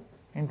matter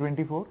in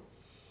 24?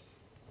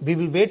 We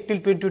will wait till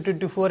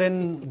 2024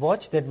 and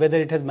watch that whether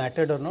it has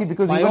mattered or not. See,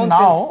 because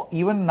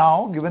even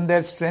now, given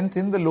their strength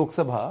in the Lok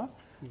Sabha,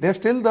 they're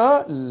still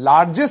the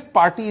largest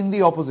party in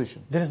the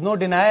opposition. There is no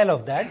denial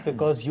of that,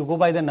 because you go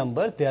by the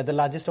numbers, they are the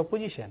largest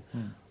opposition.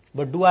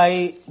 But do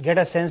I get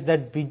a sense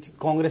that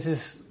Congress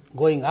is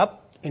going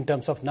up in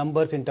terms of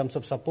numbers, in terms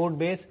of support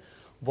base?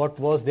 What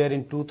was there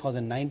in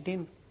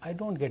 2019? I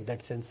don't get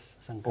that sense,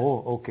 Sankar.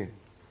 Oh, okay.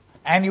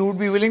 And you would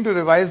be willing to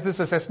revise this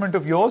assessment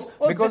of yours?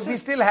 Because we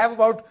still have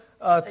about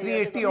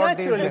 380 odd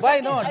days left. Why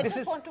not? This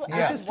is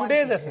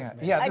today's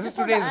assessment. Yeah, this is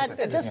today's assessment.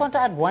 I just want to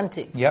add one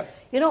thing. Yeah.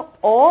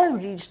 All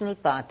regional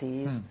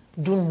parties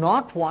do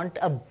not want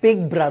a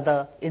big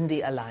brother in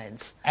the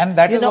alliance. And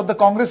that is what the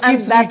Congress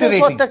keeps reiterating. And that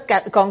is what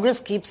the Congress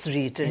keeps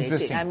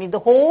reiterating. I mean, the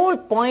whole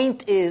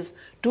point is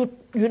to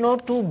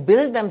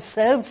build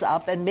themselves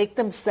up and make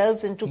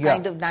themselves into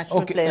kind of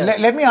national players.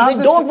 Let me ask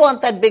They don't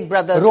want that big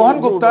brother. Rohan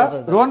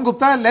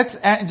Gupta, let's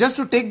just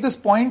to take this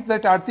point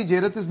that Aarti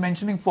Jairath is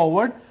mentioning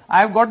forward,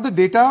 I've got the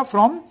data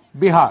from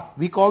Bihar.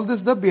 We call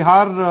this the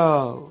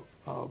Bihar,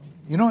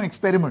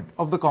 experiment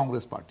of the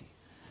Congress party.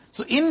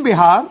 So in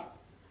Bihar,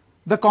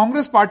 the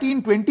Congress party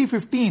in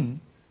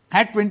 2015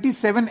 had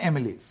 27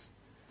 MLAs.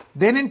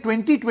 Then in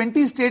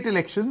 2020 state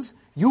elections,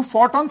 you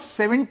fought on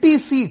 70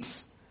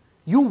 seats.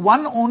 You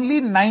won only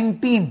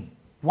 19.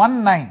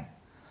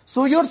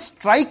 So your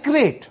strike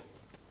rate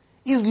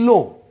is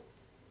low.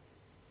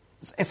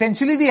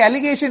 Essentially the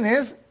allegation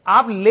is,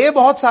 आप ले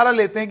बहुत सारा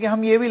लेते हैं कि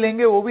हम ये भी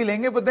लेंगे वो भी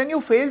लेंगे, but then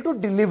you fail to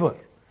deliver.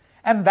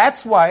 And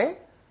that's why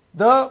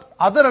the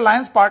other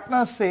alliance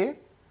partners say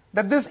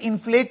that this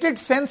inflated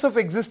sense of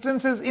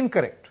existence is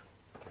incorrect.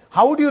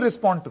 How would you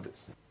respond to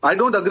this? I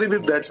don't agree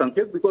with that,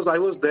 Sanket, because I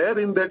was there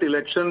in that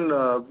election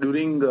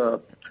during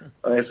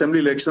assembly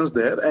elections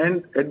there,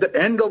 and at the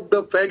end of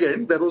the fag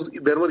end,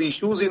 there were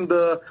issues in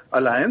the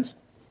alliance,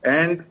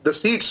 and the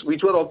seats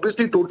which were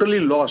obviously totally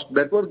lost,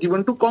 that were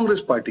given to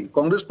Congress party.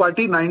 Congress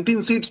party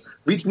 19 seats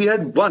which we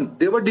had won.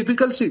 They were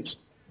difficult seats.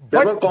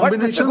 There were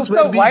combinations. But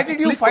Mr. Gupta, why did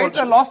you fight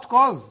a lost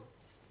cause?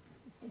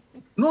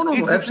 No,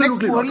 it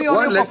absolutely poorly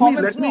on your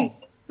performance.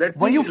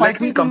 Were you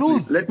fighting to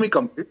lose? Let me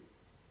complete.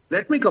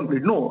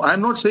 No,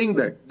 I'm not saying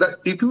that.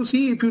 If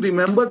you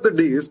remember the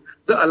days,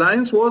 the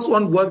alliance was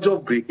on verge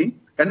of breaking,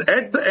 and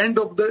at the end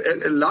of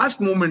the last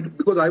moment,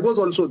 because I was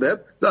also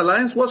there, the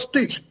alliance was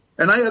stitched.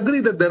 And I agree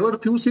that there were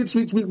few seats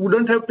which we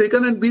wouldn't have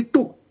taken and we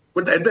took.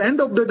 But at the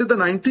end of the day, the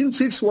 19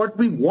 seats what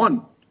we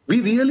won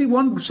We really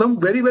won some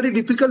very, very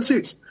difficult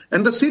seats.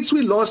 And the seats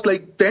we lost,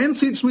 like 10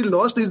 seats we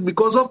lost, is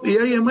because of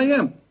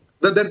AIMIM.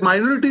 That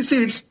minority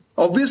seats,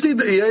 obviously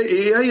the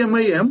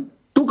AIMIM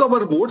took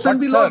our votes and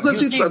we lost the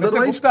seats.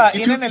 Otherwise, Mr.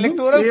 Gupta, in an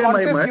electoral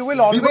contest, you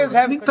will always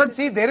have...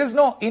 See, there is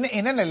no...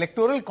 In an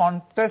electoral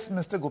contest,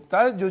 Mr.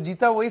 Gupta, jo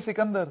jeeta wahi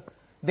Sikandar.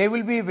 There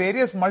will be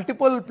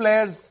multiple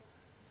players,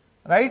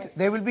 right?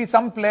 There will be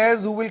some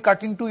players who will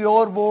cut into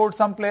your vote,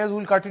 some players who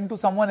will cut into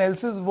someone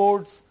else's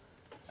votes.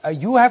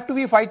 You have to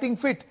be fighting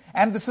fit.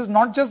 And this is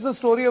not just the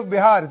story of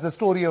Bihar, it's the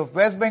story of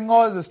West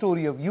Bengal, it's the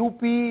story of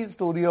UP,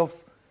 story of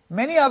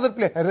many other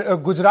places.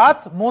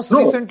 Gujarat, most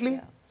recently.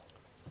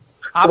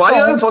 Why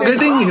are you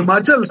forgetting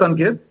Himachal,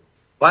 Sanket?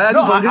 Why are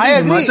you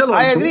forgetting Himachal also?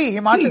 I agree.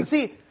 Himachal,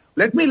 see.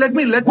 Let me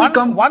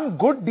come. One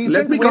good, decent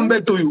Let me come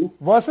back to you.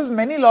 Versus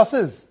many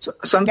losses.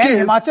 Sanket,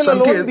 can Himachal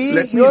alone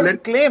be your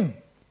claim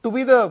to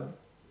be the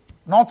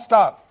North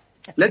Star?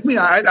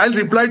 I'll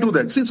reply to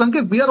that. See,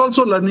 Sanket, we are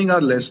also learning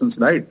our lessons,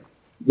 right?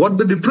 What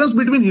the difference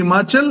between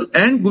Himachal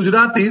and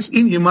Gujarat is,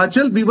 in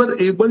Himachal, we were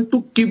able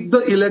to keep the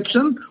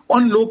election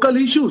on local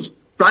issues.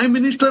 Prime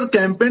Minister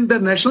campaign, the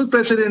national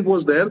president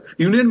was there,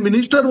 Union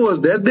Minister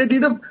was there, they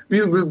did a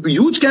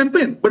huge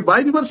campaign. But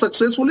why we were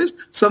successful is,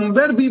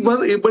 somewhere we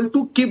were able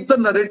to keep the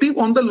narrative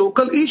on the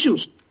local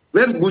issues.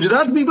 Where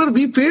Gujarat,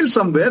 we failed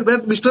somewhere, where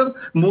Mr.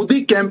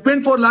 Modi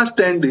campaigned for last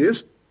 10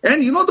 days,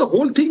 and the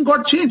whole thing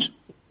got changed.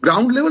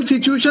 Ground level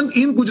situation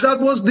in Gujarat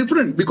was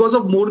different because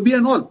of Morbi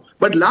and all.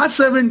 But last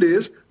 7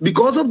 days,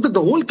 because of the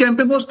whole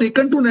campaign was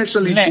taken to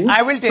national issues.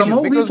 I will tell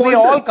you, because we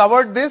all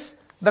covered this.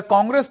 The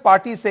Congress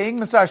party saying,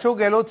 Mr. Ashok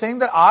Gehlot saying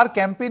that our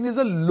campaign is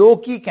a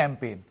low-key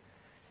campaign.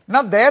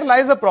 Now there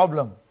lies a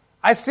problem.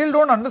 I still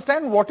don't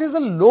understand what is a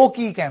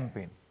low-key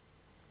campaign.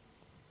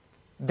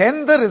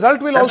 Then the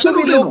result will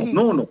Absolutely also be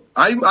low-key. No.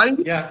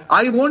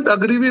 I won't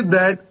agree with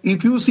that.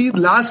 If you see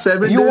last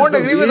 7 days, you won't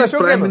agree with Ashok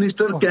Prime Gehlot?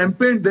 Minister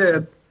campaigned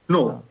there.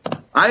 No.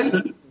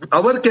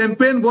 Our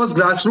campaign was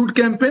grassroots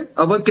campaign.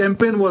 Our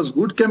campaign was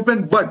good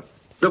campaign. But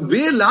the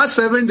way last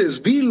 7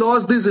 days, we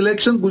lost this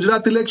election,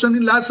 Gujarat election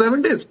in last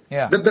 7 days.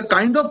 Yeah. The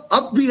kind of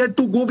up we had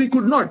to go, we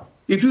could not.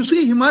 If you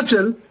see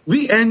Himachal,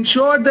 we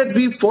ensured that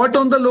we fought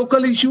on the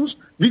local issues.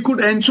 We could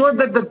ensure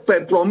that the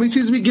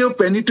promises we gave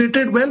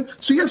penetrated well.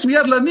 So yes, we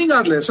are learning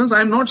our lessons.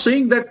 I am not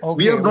saying that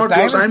we have not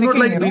lost. I am not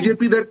like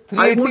BJP that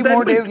 380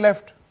 more days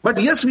left. But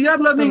yes, we are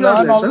learning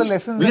our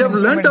lessons. We have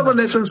learnt our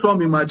lessons from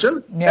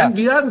Himachal, and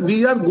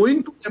we are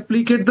going to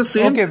replicate the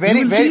same. Okay,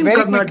 very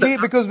quickly,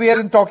 because we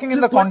are talking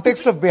in the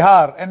context of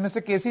Bihar, and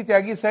Mr. K.C.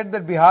 Tyagi said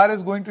that Bihar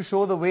is going to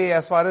show the way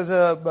as far as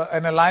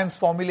an alliance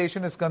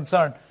formulation is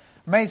concerned.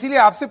 मैं इसीलिए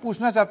आपसे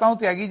पूछना चाहता हूं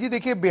त्यागी जी,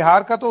 देखिए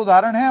बिहार का तो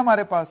उदाहरण है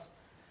हमारे पास.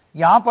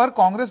 यहां पर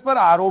कांग्रेस पर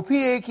आरोप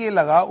ही एक ये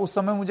लगा, उस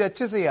समय मुझे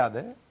अच्छे से याद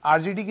है,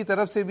 आरजेडी की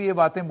तरफ से भी ये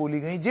बातें बोली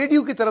गई,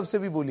 जेडीयू की तरफ से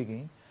भी बोली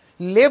गई.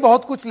 ले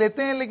बहुत कुछ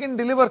लेते हैं लेकिन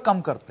डिलीवर कम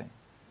करते हैं.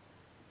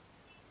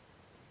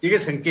 ठीक है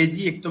संकेत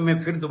जी, एक तो मैं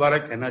फिर दोबारा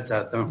कहना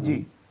चाहता हूं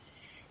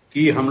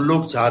कि हम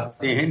लोग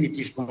चाहते हैं,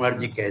 नीतीश कुमार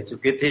जी कह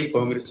चुके थे,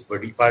 कांग्रेस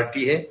बड़ी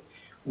पार्टी है,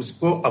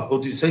 उसको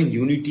अपोजिशन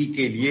यूनिटी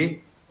के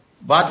लिए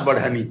बात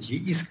बढ़ानी चाहिए.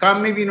 इस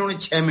काम में भी इन्होंने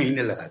 6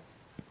 महीने लगा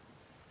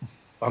दिए.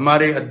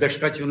 हमारे अध्यक्ष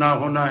का चुनाव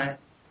होना है,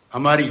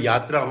 हमारी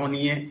यात्रा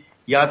होनी है,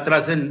 यात्रा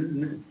से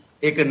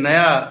एक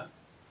नया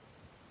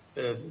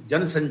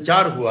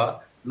जनसंचार हुआ,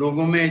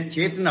 लोगों में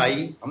चेतना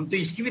आई, हम तो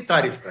इसकी भी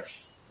तारीफ करें.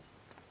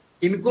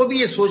 इनको भी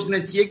ये सोचना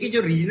चाहिए कि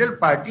जो रीजनल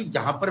पार्टी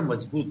जहां पर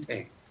मजबूत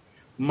है,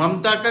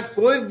 ममता का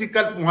कोई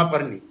विकल्प वहां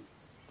पर नहीं,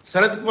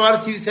 शरद पवार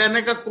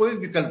शिवसेना का कोई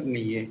विकल्प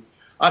नहीं है,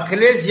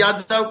 अखिलेश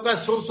यादव का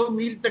 100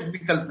 मील तक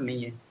विकल्प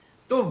नहीं है,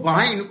 तो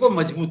वहां इनको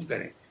मजबूत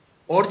करें.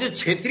 और जो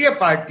क्षेत्रीय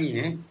पार्टी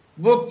हैं,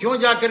 वो क्यों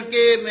जाकर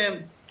के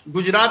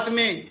गुजरात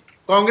में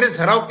कांग्रेस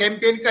हराओ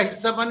कैंपेन का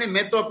हिस्सा बने.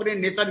 मैं तो अपने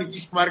नेता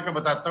नीतीश कुमार का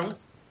बताता हूं,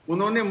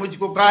 उन्होंने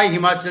मुझको कहा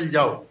हिमाचल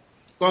जाओ,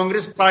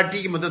 कांग्रेस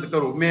पार्टी की मदद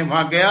करो. मैं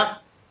वहां गया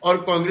और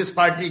कांग्रेस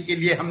पार्टी के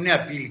लिए हमने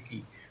अपील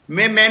की.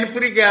 मैं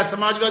मैनपुरी गया,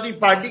 समाजवादी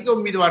पार्टी के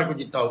उम्मीदवार को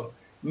जिताओ.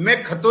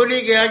 मैं खतौली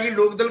गया कि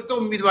लोकदल के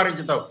उम्मीदवार को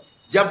जिताओ.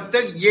 जब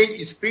तक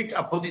ये स्पिरिट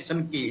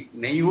अपोजिशन की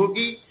नहीं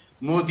होगी,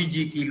 मोदी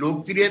जी की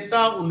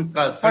लोकप्रियता,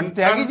 उनका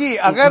त्यागी जी,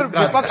 अगर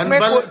विपक्ष में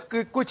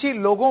कुछ ही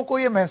लोगों को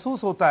ये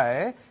महसूस होता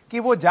है कि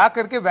वो जा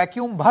करके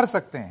वैक्यूम भर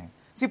सकते हैं.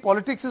 See,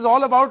 politics is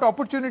all about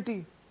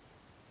opportunity.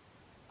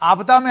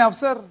 आपदा में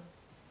अवसर,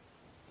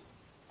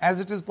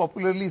 as it is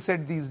popularly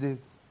said these days.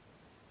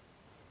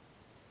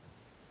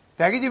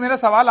 Tyagi ji, मेरा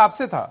सवाल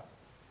आपसे था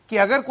कि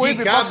अगर कोई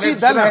विपक्षी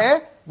दल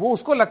है, वो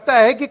उसको लगता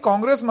है कि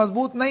कांग्रेस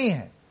मजबूत नहीं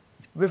है,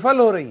 विफल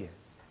हो रही है,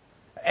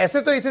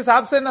 ऐसे तो इस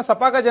हिसाब से ना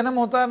सपा का जन्म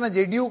होता है, ना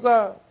जेडीयू का,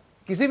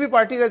 किसी भी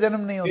पार्टी का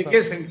जन्म नहीं होता.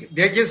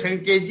 देखिए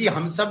संकेत जी,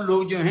 हम सब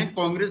लोग जो हैं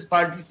कांग्रेस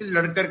पार्टी से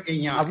लड़कर के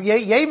यहाँ, अब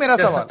यही मेरा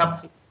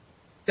सवाल,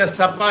 चाहे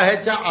सपा है,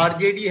 चाहे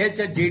आरजेडी है,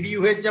 चाहे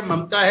जेडीयू है, चाहे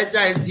ममता है,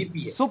 चाहे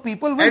एनसीपी है. So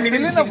people will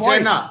fill in a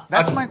void.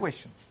 That's my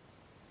question.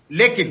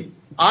 लेकिन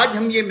आज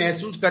हम ये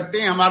महसूस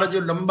करते हैं, हमारा जो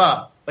लंबा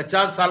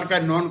 50 साल का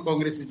नॉन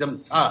कांग्रेसिज्म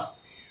था,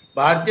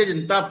 भारतीय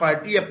जनता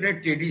पार्टी अपने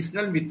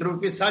ट्रेडिशनल मित्रों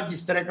के साथ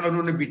जिस तरह का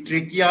उन्होंने बिट्रे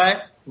किया है,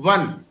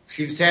 1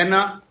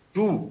 शिवसेना,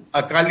 2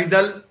 अकाली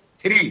दल,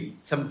 3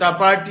 समता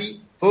पार्टी,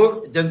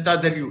 4 जनता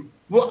दल यू।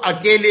 वो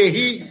अकेले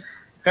ही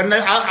करना।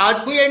 आज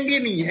कोई एनडीए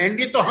नहीं है,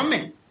 एनडीए तो हम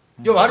हैं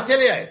जो बाहर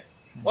चले आए।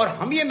 और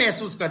हम ये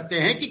महसूस करते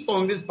हैं कि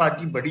कांग्रेस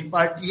पार्टी बड़ी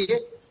पार्टी है,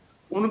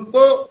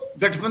 उनको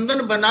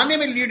गठबंधन बनाने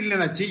में लीड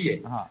लेना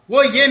चाहिए।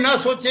 वो ये ना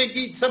सोचे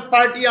कि सब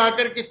पार्टी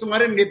आकर के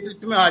तुम्हारे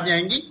नेतृत्व में आ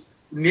जाएंगी।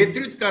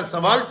 नेतृत्व का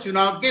सवाल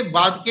चुनाव के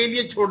बाद के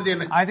लिए छोड़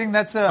देना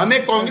चाहिए।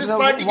 हमें कांग्रेस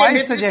पार्टी के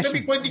नेतृत्व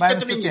में कोई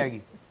दिक्कत नहीं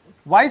है।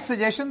 Wise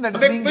suggestion that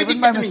is being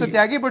given by Mr.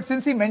 Tyagi, but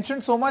since he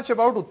mentioned so much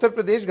about Uttar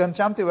Pradesh,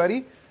 Ghanshyam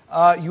Tiwari,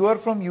 you are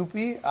from UP,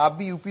 आप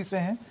भी यूपी से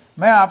हैं।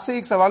 मैं आपसे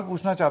एक सवाल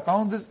पूछना चाहता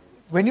हूँ।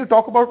 When you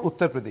talk about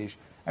Uttar Pradesh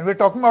and we're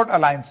talking about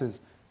alliances,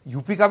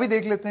 UP का भी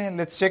देख लेते हैं।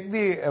 Let's check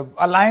the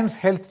alliance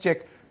health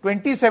check.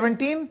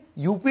 2017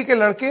 UP के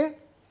लड़के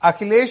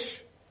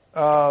Akhilesh,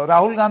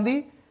 Rahul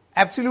Gandhi,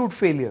 absolute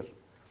failure.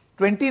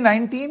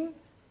 2019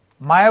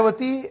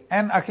 Mayawati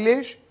and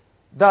Akhilesh,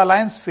 the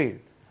alliance failed.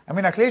 I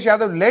mean, Akhilesh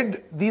Yadav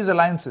led these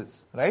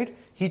alliances, right?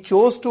 He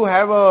chose to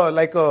have a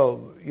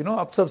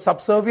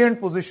subservient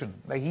position.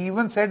 Like he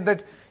even said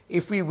that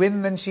if we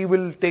win, then she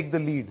will take the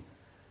lead.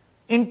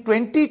 In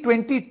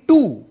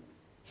 2022,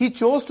 he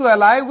chose to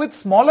ally with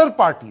smaller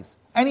parties,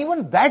 and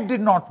even that did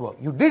not work.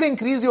 You did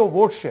increase your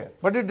vote share,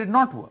 but it did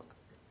not work.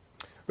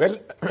 Well,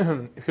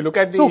 if you look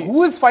at the... So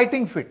who is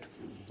fighting fit?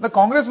 The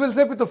Congress will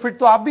say, "Pito fit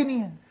to aap bhi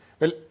nahi hai."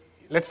 Well,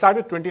 let's start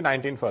with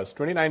 2019 first.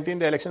 2019,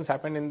 the elections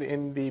happened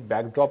in the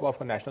backdrop of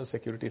a national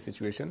security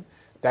situation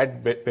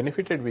that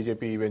benefited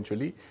BJP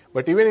eventually.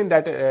 But even in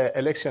that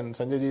election,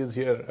 Sanjay ji is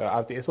here,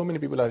 Aarti, so many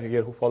people are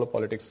here who follow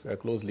politics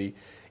closely.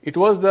 It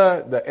was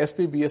the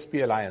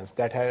SP-BSP alliance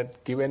that had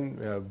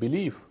given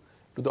belief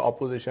to the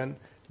opposition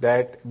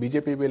that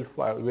BJP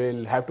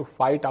will have to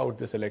fight out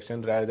this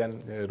election rather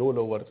than roll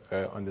over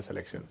on this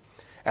election.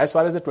 As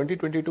far as the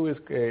 2022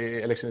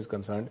 election is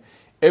concerned,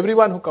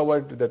 everyone who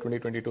covered the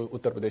 2022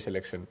 Uttar Pradesh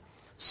election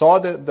saw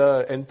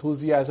the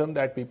enthusiasm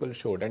that people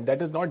showed. And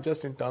that is not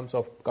just in terms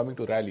of coming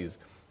to rallies.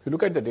 If you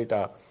look at the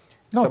data,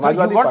 no, you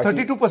got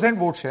 32%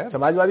 vote share,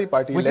 Samajwadi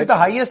Party, which is the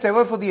highest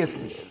ever for the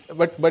SP.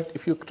 But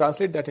if you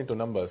translate that into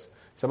numbers,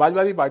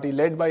 Samajwadi Party,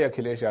 led by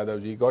Akhilesh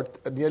Yadav ji,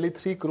 got nearly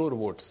 3 crore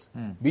votes.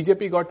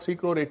 BJP got 3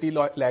 crore 80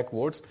 lakh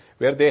votes,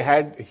 where they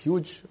had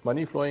huge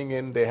money flowing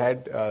in. They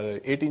had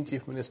 18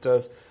 chief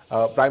ministers,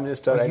 prime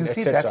minister, and etc. You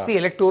see, that's the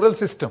electoral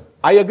system.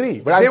 I agree,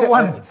 but they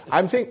won.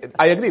 I'm saying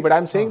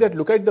that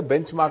look at the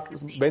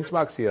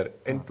benchmarks here.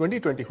 In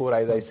 2024,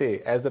 as I say,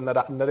 as the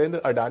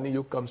Narendra Adani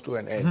yug comes to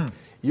an end,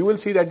 you will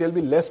see that there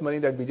will be less money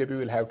that BJP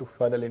will have to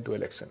funnel into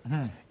election.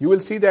 You will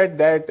see that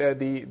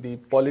the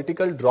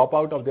political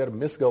dropout of their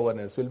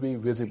misgovernance will be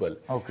visible.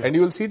 Okay. And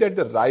you will see that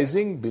the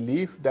rising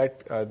belief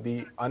that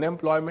the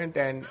unemployment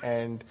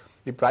and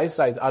the price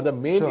rise are the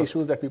main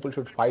issues that people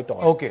should fight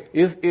on. Okay.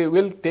 It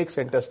will take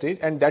center stage,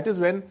 and that is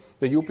when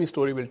the UP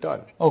story will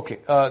turn. Okay.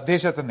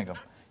 Desharatan Nigam.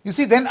 You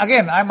see, then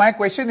again, my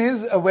question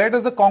is, where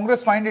does the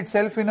Congress find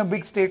itself in a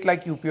big state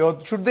like UP,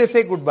 or should they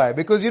say goodbye?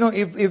 Because,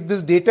 if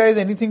this data is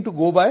anything to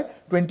go by,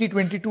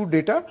 2022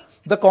 data,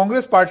 the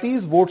Congress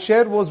party's vote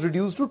share was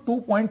reduced to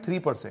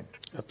 2.3%.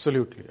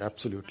 Absolutely,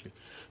 absolutely.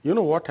 You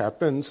know what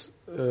happens,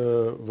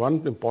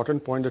 one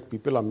important point that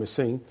people are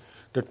missing,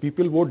 that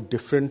people vote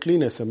differently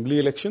in assembly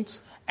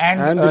elections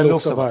and the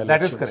Lok Sabha elections.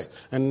 That is correct.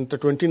 And the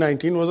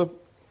 2019 was a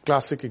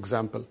classic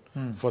example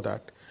for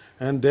that.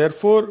 And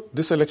therefore,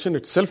 this election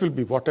itself will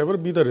be, whatever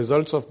be the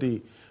results of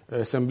the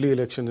assembly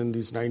election in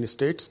these 9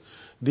 states,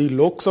 the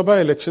Lok Sabha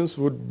elections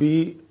would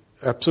be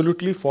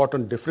absolutely fought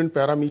on different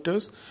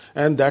parameters.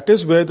 And that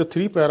is where the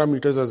 3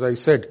 parameters, as I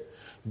said,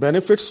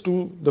 benefits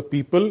to the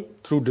people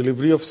through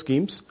delivery of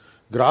schemes,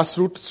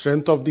 grassroots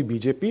strength of the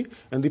BJP,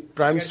 and the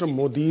Prime Minister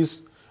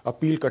Modi's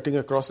appeal cutting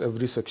across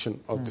every section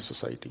of the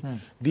society.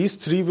 These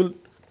 3 will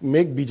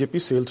make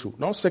BJP sail through.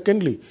 Now,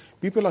 secondly,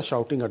 people are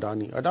shouting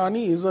Adani.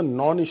 Adani is a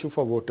non-issue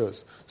for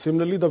voters.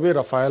 Similarly, the way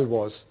Rafale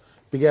was,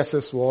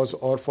 Pegasus was,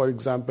 or for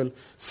example,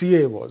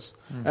 CA was.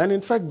 And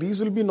in fact, these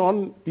will be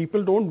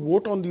people don't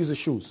vote on these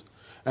issues.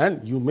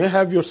 And you may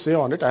have your say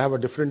on it. I have a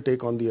different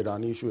take on the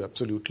Adani issue,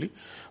 absolutely.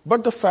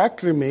 But the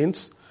fact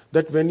remains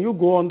that when you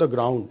go on the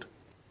ground,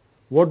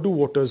 what do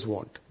voters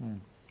want?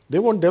 They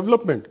want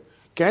development.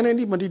 Can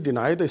anybody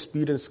deny the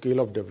speed and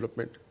scale of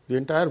development? The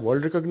entire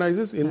world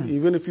recognizes,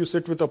 even if you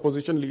sit with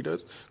opposition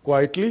leaders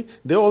quietly,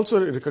 they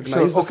also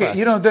recognize the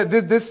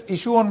fact. This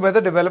issue on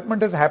whether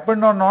development has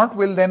happened or not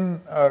will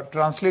then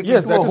translate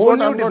into a whole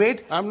new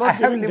debate. I'm not I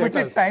have giving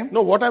limited datas. time.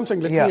 No, what I'm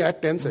saying, let me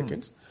add 10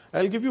 seconds.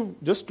 I'll give you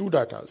just 2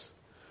 datas.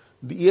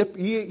 The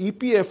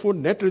EPFO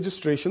net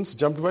registrations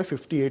jumped by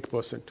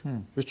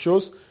 58%, which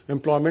shows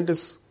employment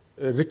is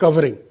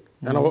recovering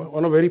and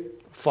on a very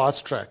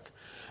fast track.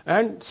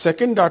 And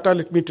second data,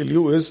 let me tell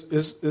you, is the...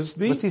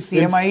 But see,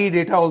 CMIE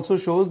data also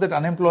shows that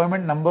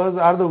unemployment numbers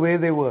are the way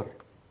they were.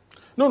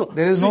 No.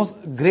 There is no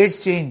great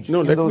change.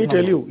 No, let me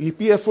tell you,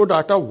 EPFO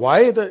data, why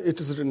it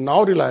is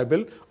now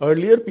reliable.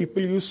 Earlier,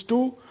 people used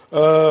to,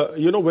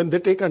 when they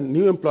take a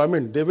new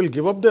employment, they will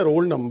give up their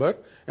old number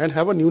and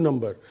have a new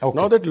number. Okay.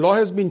 Now that law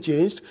has been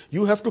changed,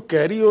 you have to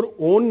carry your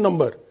own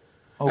number.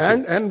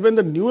 And when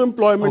the new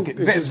employment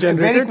is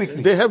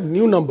generated, they have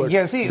new numbers.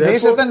 Yeah, see,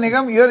 Deshatan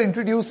Nigam, you're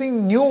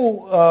introducing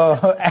new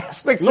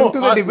aspects into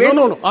the debate.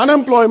 No.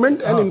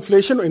 Unemployment and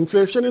inflation.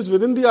 Inflation is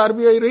within the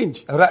RBI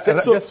range.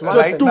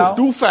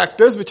 Two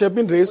factors which have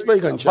been raised by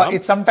Ghanshyam. But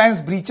it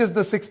sometimes breaches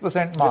the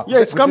 6% mark. Yeah,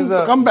 it's come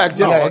back.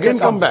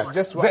 Come back.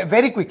 Just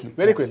very quickly.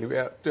 Very quickly. We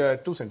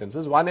have two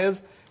sentences. One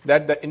is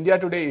that the India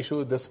Today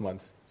issue this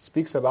month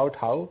speaks about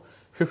how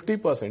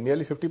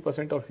nearly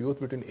 50% of youth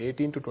between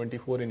 18 to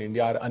 24 in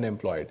India are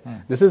unemployed.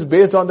 This is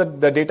based on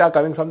the data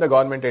coming from the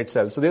government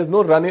itself. So there's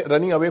no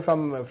running away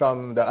from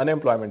the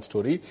unemployment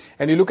story.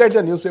 And you look at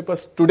the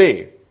newspapers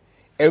today,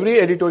 every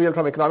editorial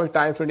from Economic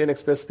Times to Indian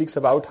Express speaks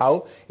about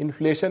how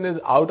inflation is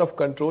out of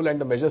control and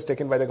the measures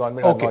taken by the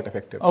government are not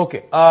effective.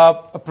 Okay.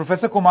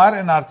 Professor Kumar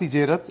and Aarti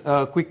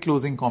Jairath, quick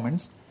closing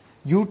comments.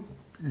 You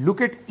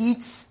look at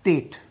each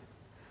state.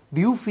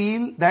 Do you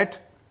feel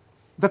that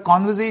the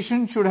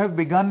conversation should have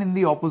begun in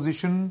the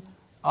opposition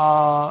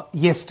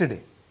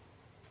yesterday?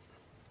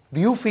 Do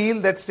you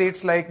feel that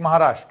states like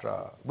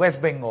Maharashtra,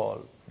 West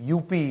Bengal,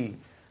 UP,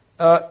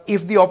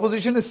 if the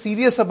opposition is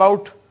serious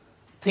about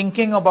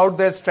thinking about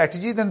their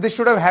strategy, then this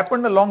should have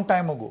happened a long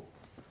time ago?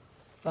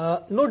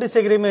 No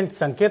disagreement,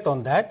 Sanket,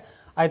 on that.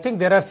 I think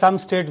there are some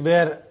states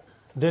where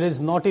there is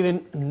not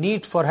even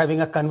need for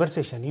having a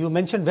conversation. You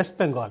mentioned West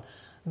Bengal.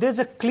 There's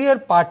a clear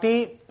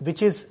party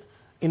which is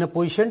in a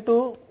position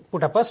to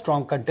put up a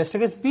strong contest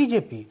against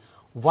BJP.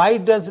 Why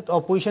does the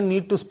opposition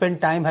need to spend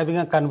time having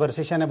a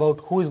conversation about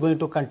who is going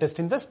to contest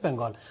in West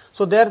Bengal?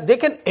 So they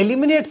can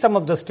eliminate some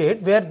of the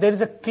state where there is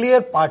a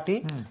clear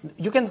party.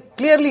 You can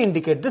clearly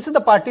indicate this is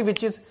the party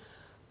which is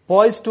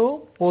poised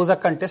to pose a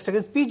contest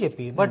against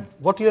BJP. But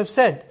what you have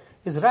said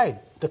is right.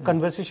 The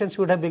conversation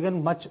should have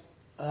begun much,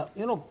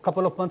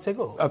 couple of months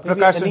ago,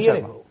 maybe a year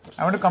ago.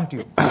 I want to come to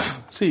you.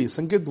 See,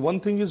 Sanket, one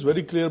thing is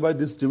very clear by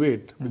this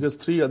debate, because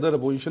three other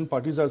opposition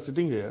parties are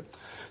sitting here.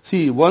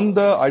 See, one,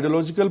 the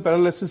ideological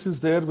paralysis is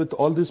there with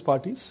all these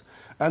parties.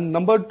 And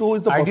number two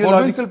is the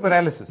ideological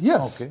paralysis?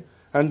 Yes. Okay.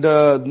 And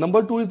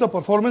number two is the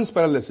performance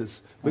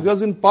paralysis.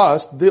 Because in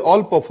past, they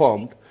all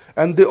performed.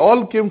 And they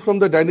all came from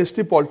the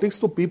dynasty politics.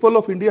 So people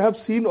of India have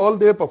seen all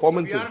their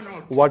performances.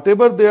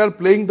 Whatever they are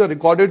playing, the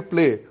recorded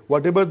play,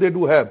 whatever they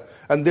do have,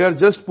 and they are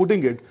just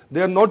putting it.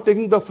 They are not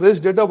taking the fresh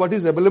data, what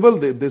is available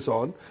this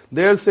on.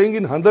 They are saying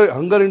in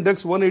hunger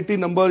index 180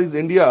 number is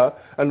India,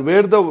 and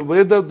where the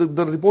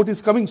report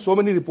is coming, so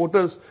many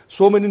reporters,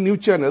 so many news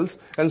channels,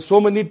 and so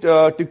many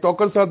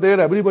TikTokers are there.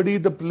 Everybody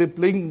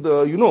playing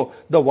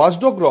the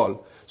watchdog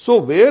role. So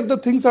where the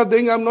things are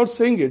there, I'm not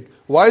saying it.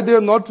 Why they are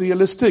not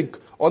realistic?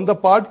 On the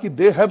part that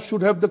they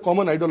should have the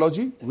common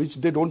ideology, which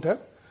they don't have.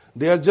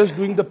 They are just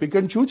doing the pick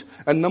and choose.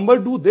 And number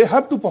two, they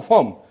have to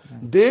perform.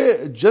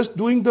 They just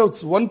doing the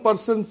one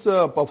person's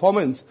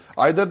performance,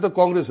 either the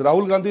Congress,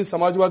 Rahul Gandhi,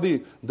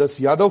 Samajwadi, the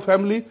Yadav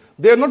family,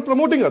 they are not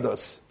promoting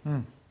others.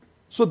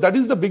 So that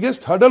is the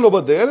biggest hurdle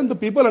over there, and the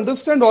people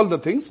understand all the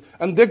things,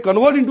 and they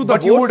convert into the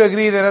But you would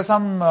agree there are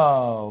some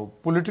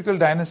political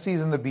dynasties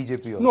in the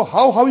BJP also. No,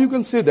 how you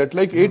can say that?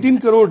 Like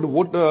 18 crore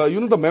vote,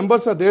 the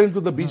members are there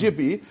into the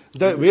BJP,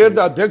 where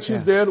the Adhyaksh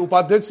is there,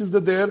 Upadhyaksh is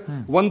there,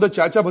 one the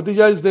Chacha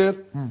Bhatija is there.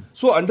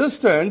 So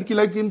understand,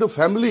 like in the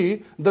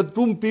family, the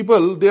two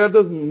people, they are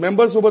the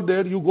members over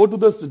there. You go to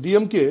the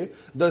DMK,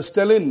 the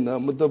Stalin,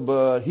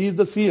 he is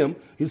the CM,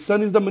 his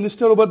son is the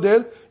minister over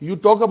there. You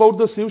talk about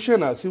the Shiv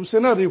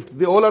Sena rift.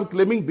 They all are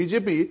claiming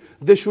BJP.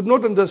 They should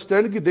not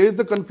understand that there is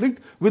the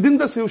conflict within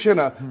the Shiv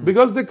Sena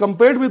because they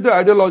compared with the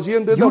ideology.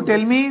 And you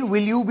tell me,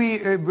 will you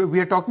be,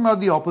 we are talking about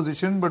the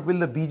opposition, but will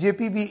the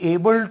BJP be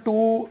able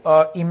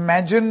to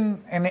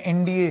imagine an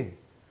NDA?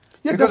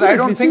 Yeah, because I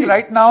don't think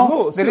right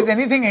now there is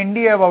anything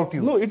NDA about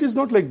you. No, it is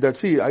not like that.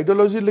 See,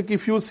 ideology, like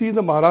if you see in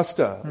the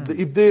Maharashtra,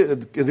 if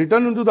they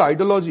return into the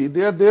ideology,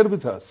 they are there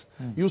with us.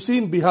 You see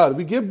in Bihar,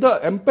 we gave the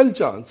ample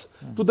chance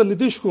to the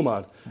Nitish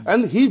Kumar,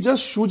 and he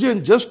just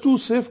shoojen just to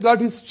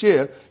safeguard his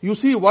chair. You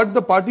see what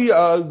the party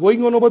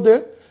going on over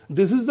there?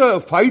 This is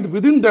the fight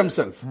within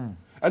themselves.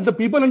 And the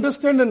people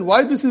understand and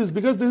why this is,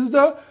 because this is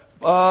the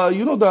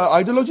the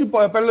ideology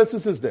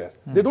paralysis is there.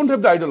 They don't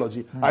have the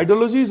ideology.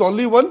 Ideology is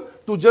only one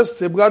to just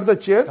safeguard the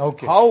chair.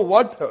 How,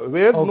 what,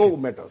 where, no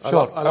matters.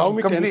 Sure. Allow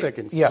me 10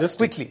 seconds. Yeah, just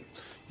quickly.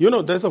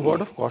 There's a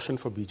word of caution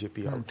for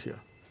BJP out here.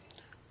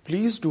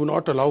 Please do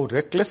not allow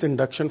reckless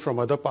induction from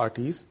other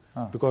parties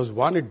because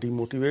one, it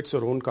demotivates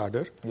your own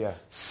cadre. Yeah.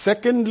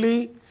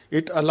 Secondly,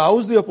 it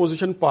allows the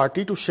opposition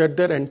party to shed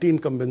their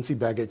anti-incumbency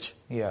baggage.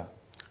 Yeah.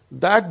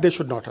 That they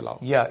should not allow.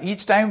 Yeah,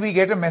 each time we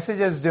get a message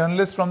as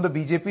journalists from the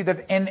BJP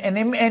that an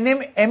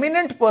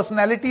eminent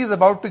personality is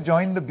about to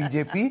join the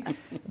BJP,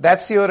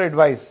 that's your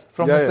advice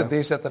from Mr.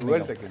 Deshatan.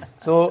 Well taken.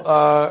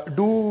 So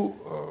do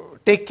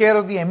take care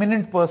of the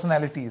eminent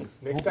personalities.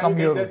 Next time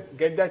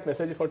get that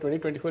message for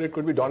 2024, it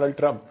could be Donald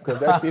Trump, because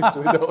that seems to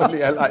be the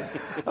only ally.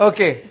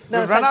 Okay.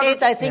 No,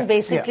 Sanket, I think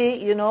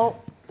basically,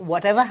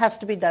 whatever has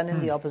to be done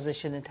in the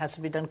opposition, it has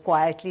to be done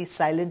quietly,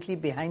 silently,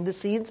 behind the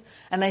scenes.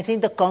 And I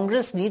think the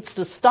Congress needs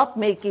to stop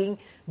making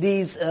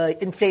these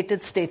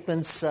inflated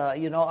statements,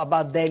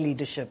 about their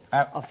leadership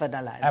of an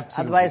alliance.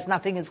 Absolutely. Otherwise,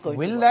 nothing is going to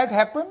work. Will that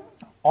happen?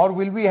 Or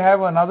will we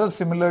have another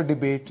similar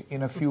debate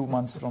in a few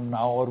months from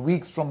now, or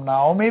weeks from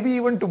now, or maybe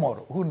even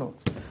tomorrow? Who knows?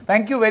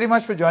 Thank you very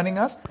much for joining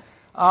us.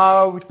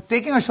 We're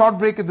taking a short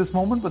break at this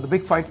moment, but the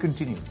big fight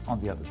continues on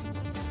the other side.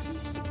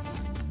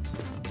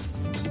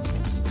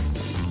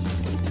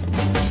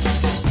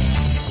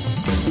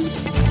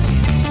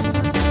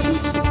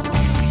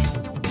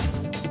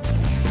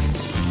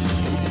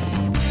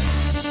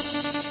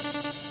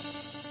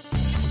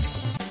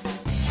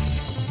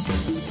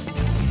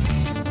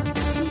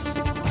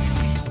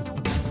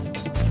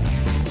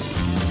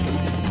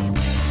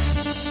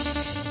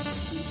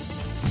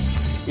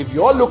 If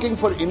you're looking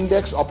for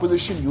index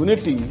opposition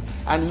unity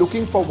and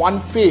looking for one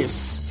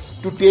face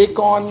to take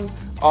on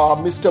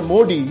Mr.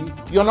 Modi,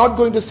 you're not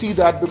going to see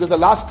that, because the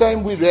last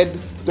time we read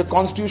the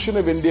Constitution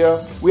of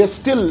India, we are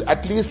still,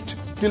 at least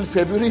till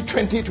February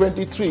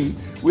 2023,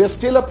 we are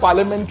still a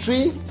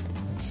parliamentary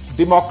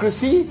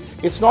democracy.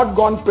 It's not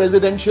gone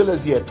presidential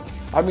as yet.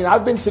 I mean,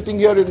 I've been sitting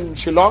here in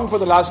Shillong for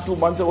the last 2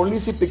 months. I only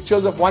see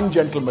pictures of one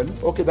gentleman.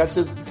 Okay, that's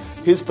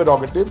his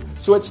prerogative.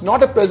 So it's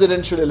not a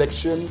presidential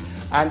election,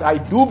 and I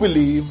do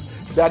believe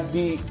that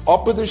the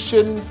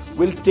opposition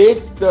will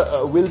take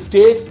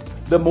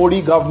the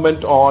Modi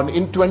government on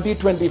in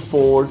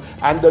 2024,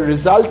 and the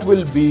result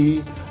will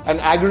be an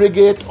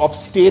aggregate of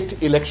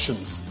state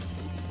elections.